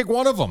did was kick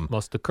one of them.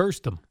 Must have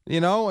cursed him.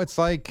 It's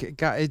like,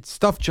 God,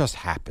 stuff just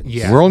happens.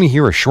 Yeah. We're only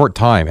here a short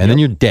time, and then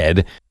you're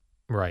dead.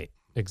 Right.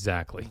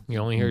 Exactly. You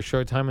only hear a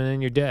short time and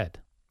then you're dead.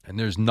 And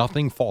there's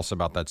nothing false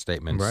about that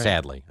statement, Right.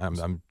 sadly.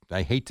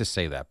 I hate to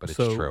say that, but it's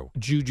true.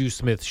 Juju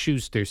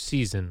Smith-Schuster's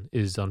season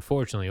is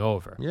unfortunately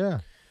over. Yeah.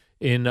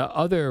 In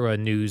other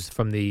news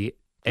from the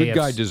Good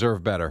guy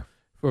deserved better.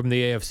 From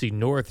the AFC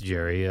North,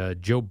 Jerry,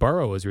 Joe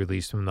Burrow was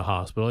released from the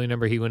hospital. You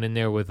remember he went in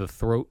there with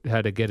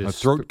had to get his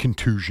throat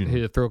contusion.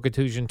 His throat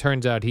contusion.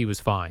 Turns out he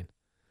was fine.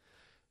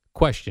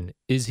 Question: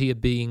 is he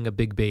being a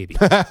big baby?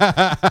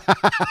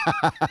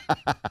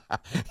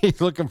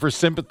 He's looking for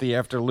sympathy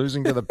after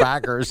losing to the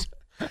Packers.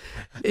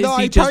 Is no,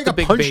 he he just probably a got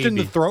big punched in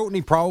baby? the throat, and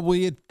it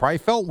probably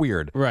felt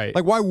weird. Right.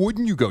 Like, why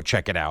wouldn't you go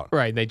check it out?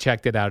 Right. And they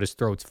checked it out. His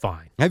throat's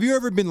fine. Have you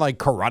ever been like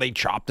karate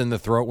chopped in the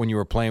throat when you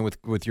were playing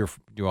with your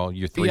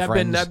 3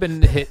 friends? I've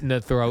been hit in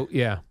the throat.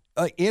 Yeah.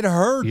 It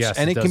hurts, Yes,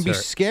 and it it does can be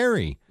hurt.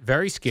 scary.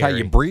 Very It's scary. how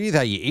you breathe,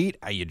 how you eat,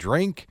 how you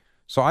drink.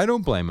 So I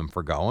don't blame him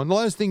for going. The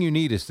last thing you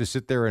need is to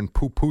sit there and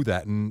poo-poo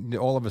that, and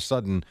all of a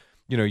sudden,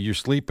 you're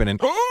sleeping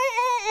and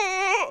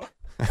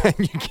and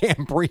you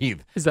can't breathe.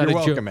 You're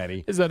welcome,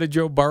 Eddie. Is that a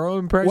Joe Burrow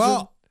impression?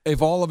 Well,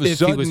 if all of a If he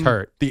sudden was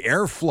hurt. the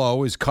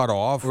airflow is cut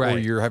off, or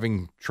Right. you're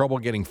having trouble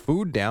getting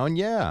food down,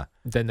 yeah,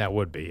 then that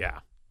would be, yeah.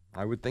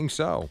 I would think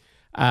so.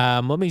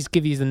 Let me just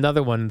give you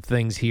another one of the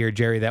things here,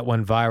 Jerry, that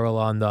went viral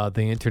on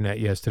the internet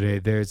yesterday.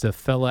 There's a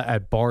fella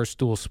at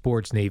Barstool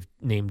Sports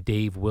named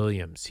Dave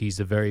Williams. He's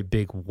a very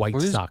big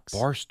White Sox.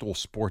 Barstool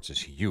Sports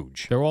is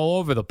huge. They're all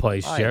over the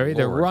place, My Jerry.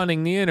 They're Lord.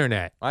 running the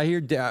internet. I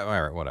hear.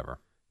 All right, whatever.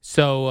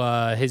 So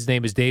his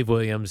name is Dave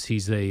Williams.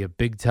 He's a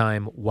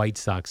big-time White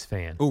Sox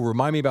fan. Oh,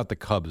 remind me about the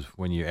Cubs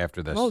when you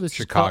after this. This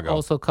Chicago. is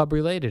also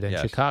Cub-related in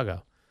Yes.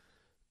 Chicago.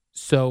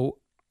 So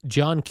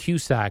John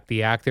Cusack,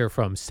 the actor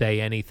from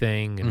Say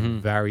Anything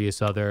and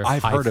various other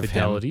I've high heard of him.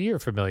 fidelity. You're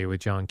familiar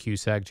with John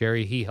Cusack,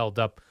 Jerry. He held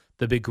up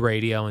the big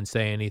radio and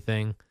Say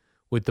Anything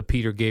with the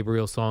Peter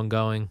Gabriel song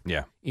going.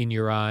 Yeah. In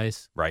Your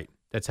Eyes. Right.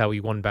 That's how he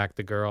won back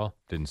the girl.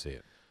 Didn't see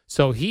it.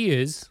 So he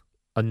is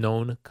a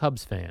known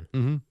Cubs fan.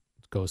 Mm-hmm.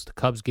 Goes to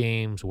Cubs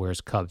games,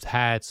 wears Cubs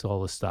hats,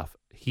 all this stuff.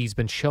 He's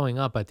been showing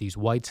up at these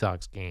White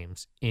Sox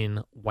games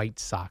in White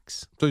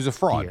Sox. So he's a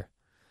fraud. Gear,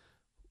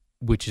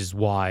 which is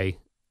why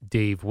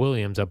Dave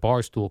Williams at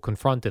Barstool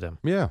confronted him.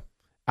 Yeah.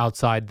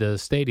 Outside the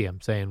stadium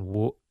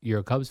saying, you're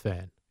a Cubs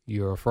fan.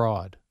 You're a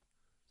fraud.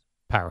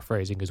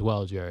 Paraphrasing as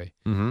well, Jerry.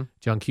 Mm-hmm.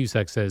 John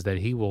Cusack says that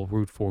he will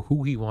root for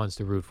who he wants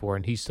to root for,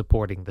 and he's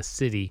supporting the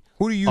city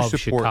Who do you of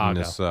support Chicago. in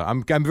this?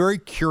 I'm very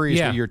curious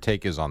Yeah. what your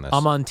take is on this.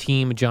 I'm on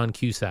team John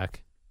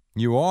Cusack.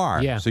 You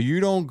are? Yeah. So you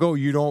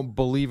don't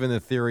believe in the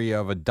theory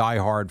of a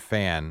diehard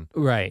fan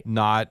Right.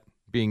 not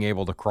being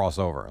able to cross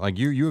over. Like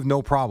you have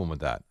no problem with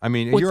that. I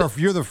mean, With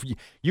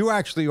you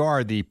actually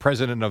are the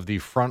president of the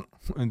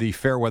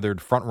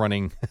fair-weathered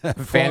front-running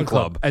fan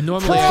club. And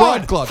normally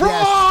Fraud club. Fraud!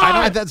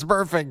 Yes. That's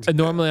perfect. And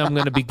normally I'm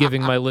going to be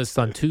giving my list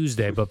on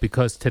Tuesday, but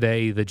because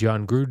today the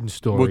John Gruden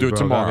story, We'll do it broke,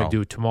 tomorrow. I'm going to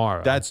do it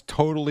tomorrow. That's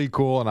totally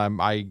cool,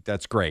 and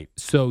that's great.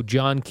 So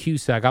John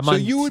Cusack, So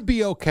you would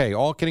be okay,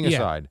 all kidding Yeah.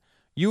 aside.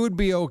 You would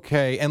be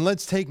okay, and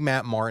let's take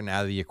Matt Martin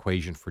out of the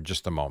equation for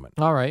just a moment.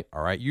 All right.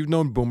 All right, you've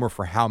known Boomer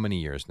for how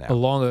many years now?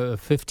 Along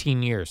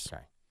 15 years.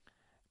 Okay.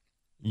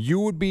 You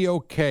would be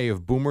okay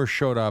if Boomer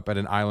showed up at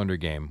an Islander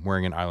game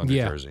wearing an Islander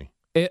jersey.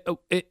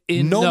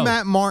 No,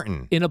 Matt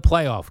Martin. In a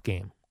playoff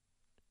game.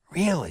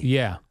 Really?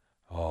 Yeah.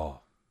 Oh,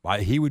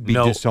 he would be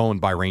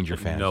disowned by Ranger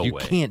fans. No You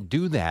way. can't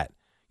do that.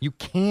 You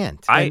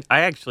can't. I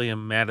actually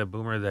am mad at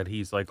Boomer that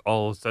he's like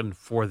all of a sudden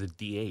for the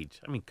DH.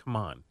 I mean, come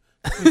on.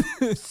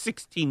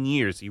 16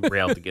 years he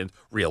railed against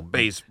real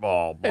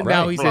baseball. Blah, And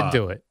now blah, he's blah.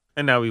 into it.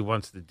 And now he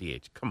wants the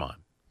DH. Come on.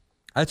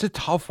 That's a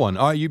tough one.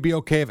 You'd be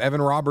okay if Evan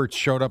Roberts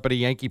showed up at a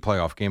Yankee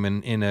playoff game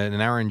in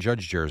an Aaron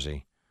Judge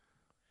jersey.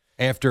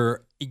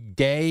 After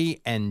day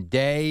and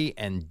day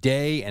and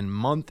day and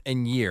month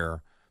and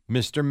year,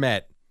 Mr.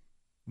 Met,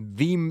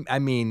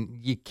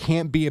 you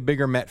can't be a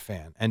bigger Met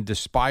fan and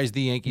despise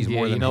the Yankees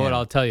more than you know him. what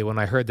I'll tell you? When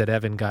I heard that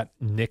Evan got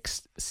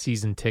Knicks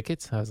season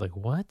tickets, I was like,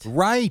 what?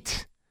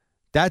 Right.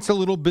 That's a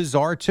little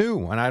bizarre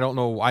too. And I don't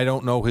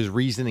know his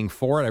reasoning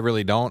for it. I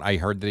really don't. I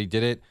heard that he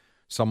did it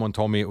Someone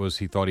told me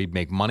he thought he'd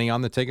make money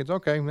on the tickets.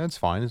 Okay, that's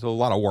fine. It's a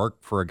lot of work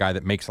for a guy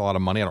that makes a lot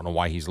of money. I don't know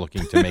why he's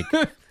looking to make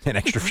an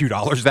extra few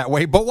dollars that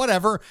way, but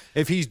whatever.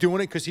 If he's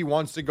doing it because he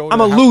wants to go to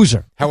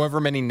loser. However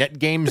many net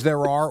games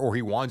there are, or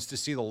he wants to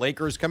see the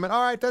Lakers come in,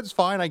 all right, that's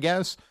fine, I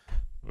guess.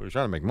 We're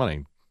trying to make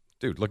money.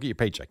 Dude, look at your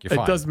paycheck.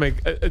 You're fine.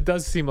 It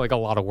does seem like a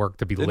lot of work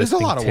to be It is a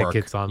listing lot of work.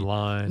 tickets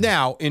online.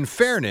 Now, in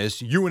fairness,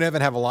 you and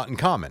Evan have a lot in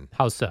common.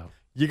 How so?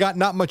 You got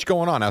not much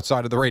going on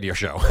outside of the radio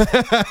show.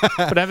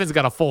 But Evan's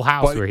got a full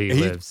house where he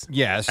lives.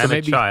 Yes. And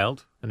a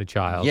child. And a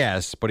child.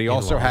 Yes, but he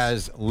also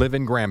has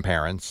live-in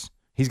grandparents.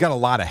 He's got a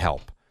lot of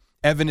help.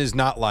 Evan is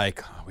not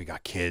like, we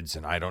got kids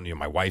and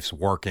my wife's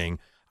working.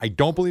 I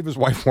don't believe his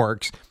wife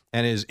works,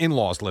 and his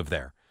in-laws live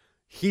there.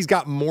 He's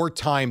got more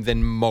time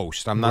than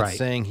most. I'm not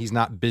saying he's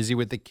not busy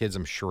with the kids.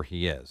 I'm sure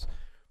he is.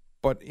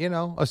 But,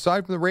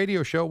 aside from the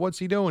radio show, what's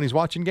he doing? He's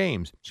watching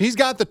games. So he's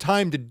got the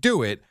time to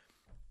do it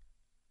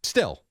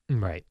still.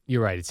 Right.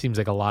 You're right. It seems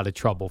like a lot of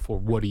trouble for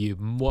what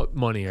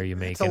money are you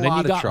making? It's a And then lot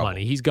you of got trouble.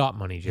 money. He's got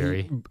money,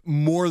 Jerry.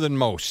 More than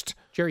most.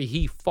 Jerry,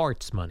 he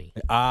farts money.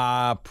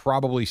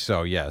 Probably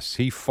so, yes.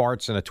 He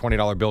farts and a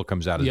 $20 bill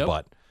comes out his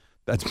butt.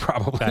 That's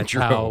probably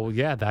true.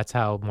 That's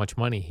how much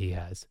money he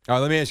has. All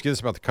right, let me ask you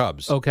this about the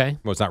Cubs. Okay.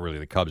 Well, it's not really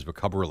the Cubs, but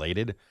Cub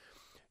related.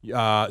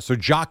 So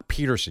Jock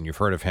Peterson, you've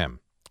heard of him.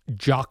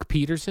 Jock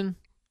Peterson?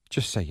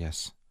 Just say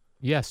yes.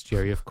 Yes,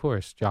 Jerry, of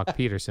course. Jock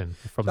Peterson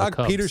from the Jock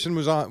Cubs. Peterson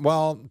was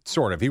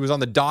sort of. He was on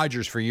the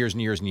Dodgers for years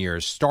and years and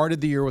years. Started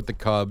the year with the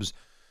Cubs,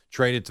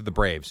 traded to the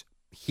Braves.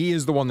 He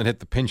is the one that hit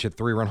the pinch hit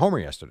 3-run homer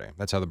yesterday.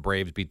 That's how the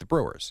Braves beat the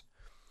Brewers.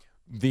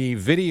 The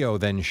video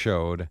then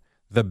showed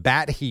the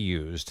bat he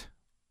used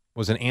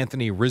was an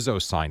Anthony Rizzo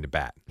signed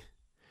bat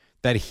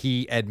that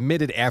he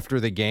admitted after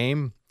the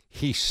game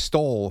he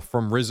stole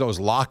from Rizzo's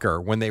locker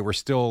when they were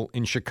still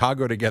in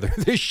Chicago together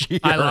this year.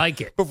 I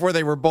like it. Before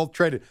they were both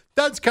traded.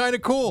 That's kind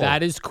of cool.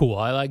 That is cool.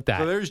 I like that.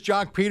 So there's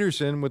Jock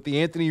Peterson with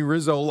the Anthony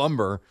Rizzo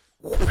lumber,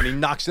 and he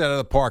knocks it out of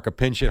the park, a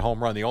pinch hit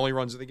home run, the only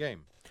runs of the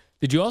game.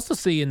 Did you also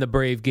see in the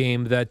Brave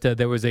game that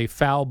there was a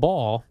foul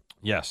ball?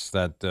 Yes,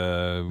 that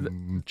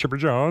Chipper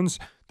Jones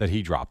that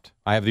he dropped.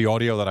 I have the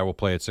audio that I will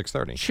play at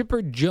 6:30.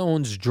 Chipper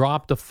Jones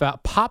dropped a foul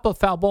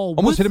ball.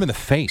 Almost hit him in the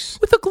face.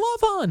 With a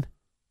glove on.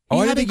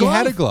 I didn't think he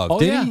had a glove. Oh,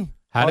 Did yeah. he?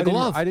 Had a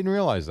glove. I didn't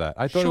realize that.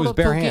 I thought Showed it was up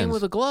to bare a game hands.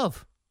 with a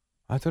glove.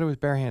 I thought it was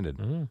barehanded.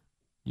 Mm.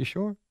 You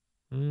sure?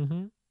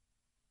 Mm-hmm.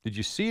 Did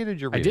you see it or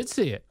did you read I did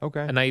see it.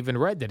 Okay. And I even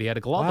read that he had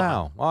a glove on.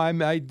 Wow. Well,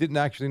 I didn't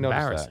actually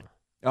notice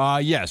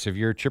that. Yes, if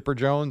you're Chipper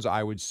Jones,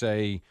 I would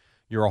say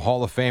you're a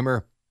Hall of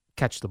Famer.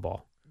 Catch the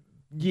ball.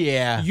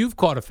 Yeah. You've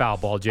caught a foul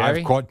ball, Jerry.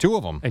 I've caught 2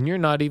 of them. And you're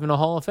not even a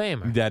Hall of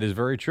Famer. That is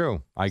very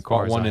true. I As caught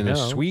far as one I in a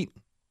know. suite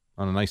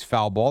on a nice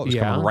foul ball. It was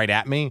coming right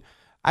at me.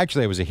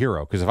 Actually, I was a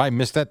hero because if I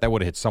missed that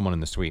would have hit someone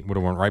in the suite. Would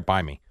have went right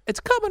by me. It's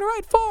coming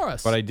right for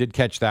us. But I did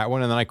catch that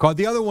one, and then I caught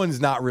the other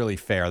one's not really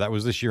fair. That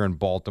was this year in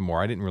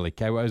Baltimore. I didn't really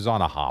catch. I was on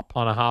a hop.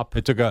 On a hop.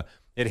 It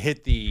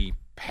hit the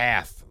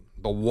path,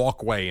 the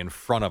walkway in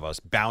front of us,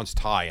 bounced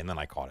high, and then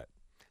I caught it.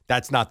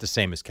 That's not the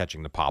same as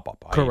catching the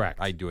pop-up. Correct.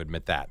 I do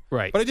admit that.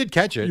 Right. But I did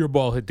catch it. Your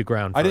ball hit the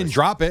ground I first. didn't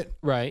drop it.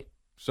 Right.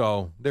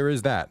 So there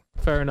is that.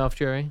 Fair enough,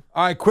 Jerry.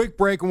 All right, quick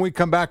break. When we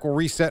come back, we'll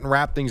reset and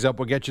wrap things up.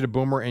 We'll get you to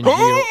Boomer and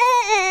Gio.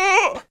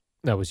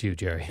 That was you,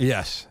 Jerry.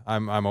 Yes,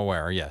 I'm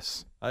aware.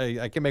 Yes.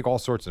 I can make all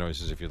sorts of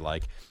noises if you'd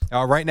like.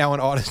 Right now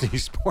on Odyssey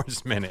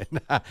Sports Minute.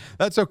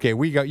 That's okay.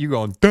 We got you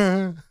going,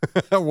 duh,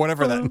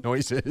 whatever that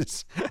noise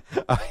is.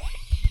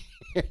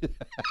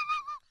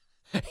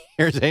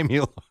 Here's Amy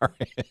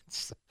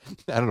Lawrence.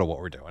 I don't know what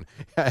we're doing.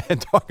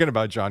 And talking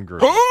about John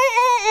Gruden. Here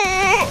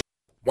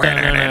we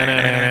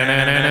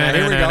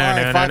go. All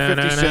right,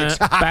 5:56.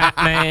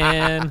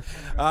 Batman.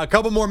 A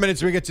couple more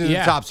minutes and we get to the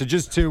top. So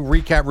just to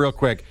recap real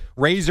quick.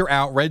 Rays are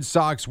out. Red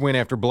Sox win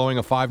after blowing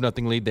a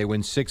 5-0 lead. They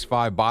win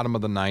 6-5, bottom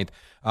of the ninth.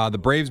 The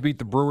Braves beat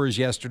the Brewers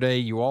yesterday.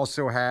 You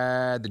also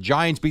had the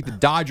Giants beat the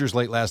Dodgers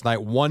late last night,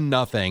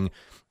 1-0.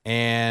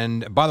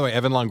 And by the way,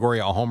 Evan Longoria,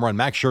 a home run.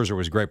 Max Scherzer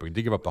was great, but he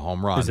did give up the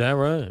home run. Is that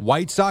right?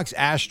 White Sox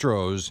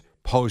Astros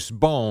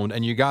postponed,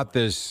 and you got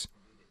this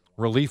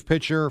relief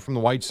pitcher from the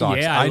White Sox.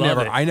 Yeah, I love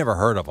it. I never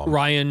heard of him.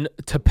 Ryan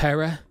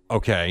Tepera.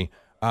 Okay.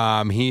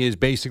 He is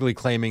basically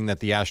claiming that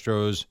the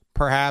Astros,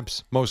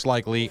 perhaps, most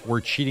likely,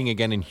 were cheating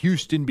again in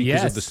Houston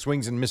because of the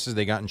swings and misses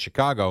they got in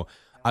Chicago.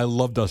 I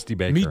love Dusty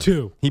Baker. Me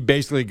too. He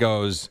basically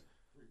goes,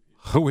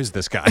 who is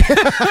this guy?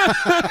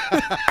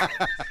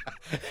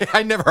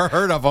 I never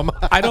heard of him.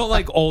 I don't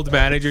like old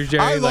managers,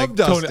 Jerry. I love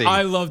Dusty. Tony,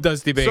 I love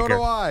Dusty Baker. So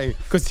do I.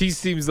 Because he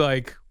seems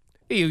like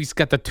he's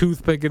got the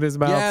toothpick in his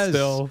mouth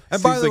still. And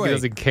Seems by the like way, he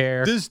doesn't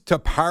care. This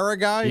Tapara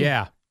guy,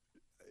 Yeah.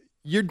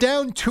 you're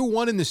down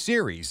 2-1 in the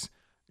series.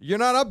 You're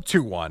not up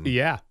 2-1.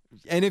 Yeah.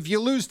 And if you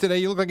lose today,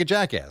 you look like a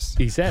jackass.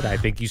 He said, I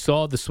think you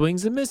saw the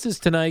swings and misses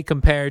tonight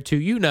compared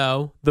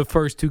to, the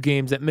first 2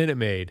 games at Minute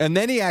Maid. And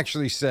then he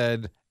actually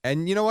said,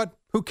 and you know what?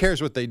 Who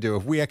cares what they do?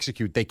 If we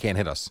execute, they can't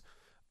hit us.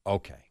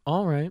 Okay.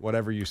 All right.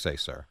 Whatever you say,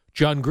 sir.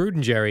 John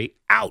Gruden, Jerry,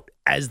 out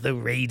as the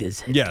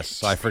Raiders.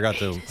 Yes, I forgot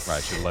to. I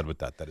should have led with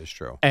that. That is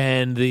true.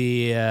 And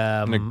the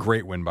and a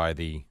great win by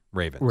the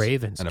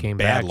Ravens. And a came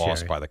bad back, loss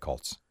Jerry. by the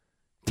Colts.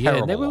 Yeah,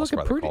 Terrible and they were loss looking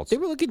by the pretty. Colts. They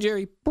were looking,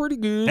 Jerry, pretty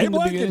good. Hey, in the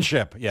beginning.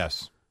 Blankenship,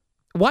 yes.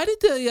 Why did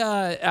the?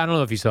 I don't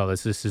know if you saw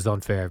this. This is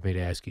unfair of me to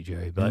ask you,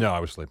 Jerry. But No, I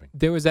was sleeping.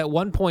 there was at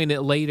one point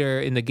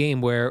later in the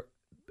game where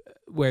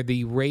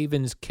the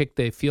Ravens kicked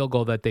a field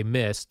goal that they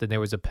missed, and there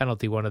was a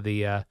penalty. One of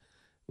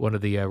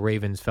the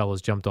Ravens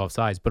fellas jumped off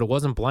sides, but it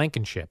wasn't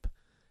Blankenship.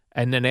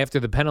 And then after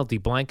the penalty,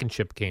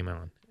 Blankenship came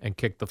on and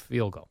kicked the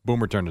field goal.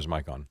 Boomer turned his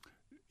mic on.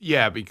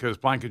 Yeah, because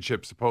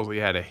Blankenship supposedly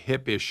had a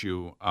hip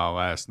issue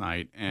last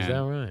night. And, Is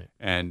that right?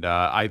 And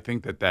I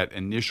think that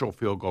initial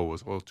field goal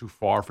was a little too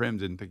far for him.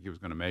 Didn't think he was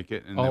going to make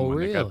it. And then when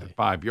they got to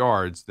 5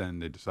 yards, then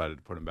they decided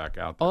to put him back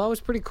out there. Oh, that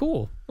was pretty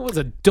cool. It was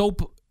a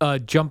dope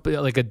jump,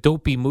 like a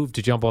dopey move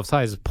to jump off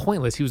sides. It was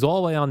pointless. He was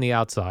all the way on the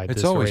outside.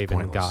 It's this always Raven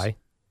pointless. guy.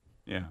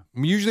 Yeah.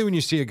 Usually when you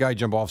see a guy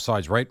jump off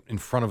sides right in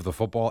front of the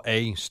football,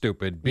 A,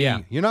 stupid. B, Yeah.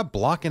 you're not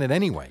blocking it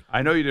anyway.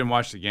 I know you didn't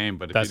watch the game,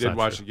 but if That's you did not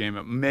watch true. the game,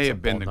 it may It's have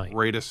up been all the night.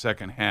 greatest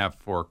second half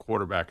for a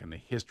quarterback in the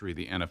history of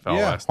the NFL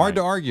Yeah, last hard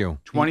night. to argue.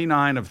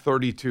 29 of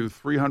 32,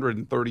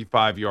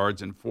 335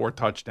 yards, and 4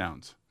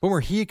 touchdowns. Boomer,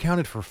 he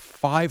accounted for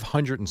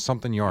 500 and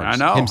something yards.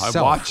 I know. Himself.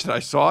 I watched it. I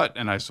saw it,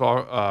 and I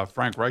saw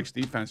Frank Reich's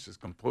defense just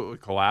completely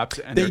collapse,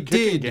 and They their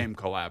kicking did. game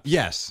collapsed.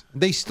 Yes.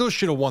 They still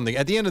should have won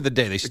at the end of the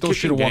day, they still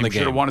should have won the game.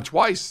 Should have won it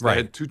twice. Right. They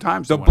had 2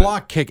 times. The to win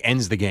block kick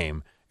ends the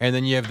game, and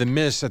then you have the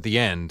miss at the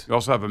end, You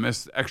also have a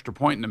missed extra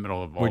point in the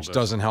middle of all which this.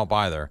 doesn't help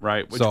either.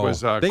 Right, which So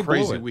was a they blew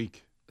crazy it.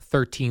 week.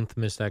 13th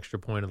missed extra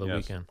point of the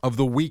weekend. Of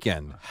the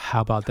weekend.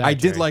 How about that? I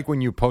did Jerry? like when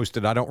you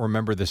posted, I don't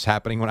remember this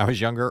happening when I was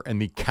younger, and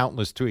the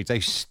countless tweets. They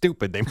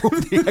stupid. They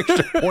moved the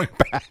extra point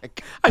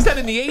back. I said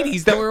in the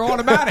 80s that were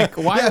automatic.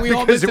 Why Yeah, are we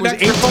all because missing it was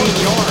extra 18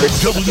 points?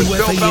 yards.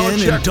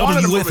 WFAN and Belichick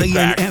wanted to move it WFAN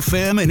back.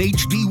 FM and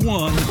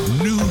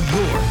HD1, New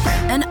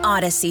York. An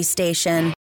Odyssey station.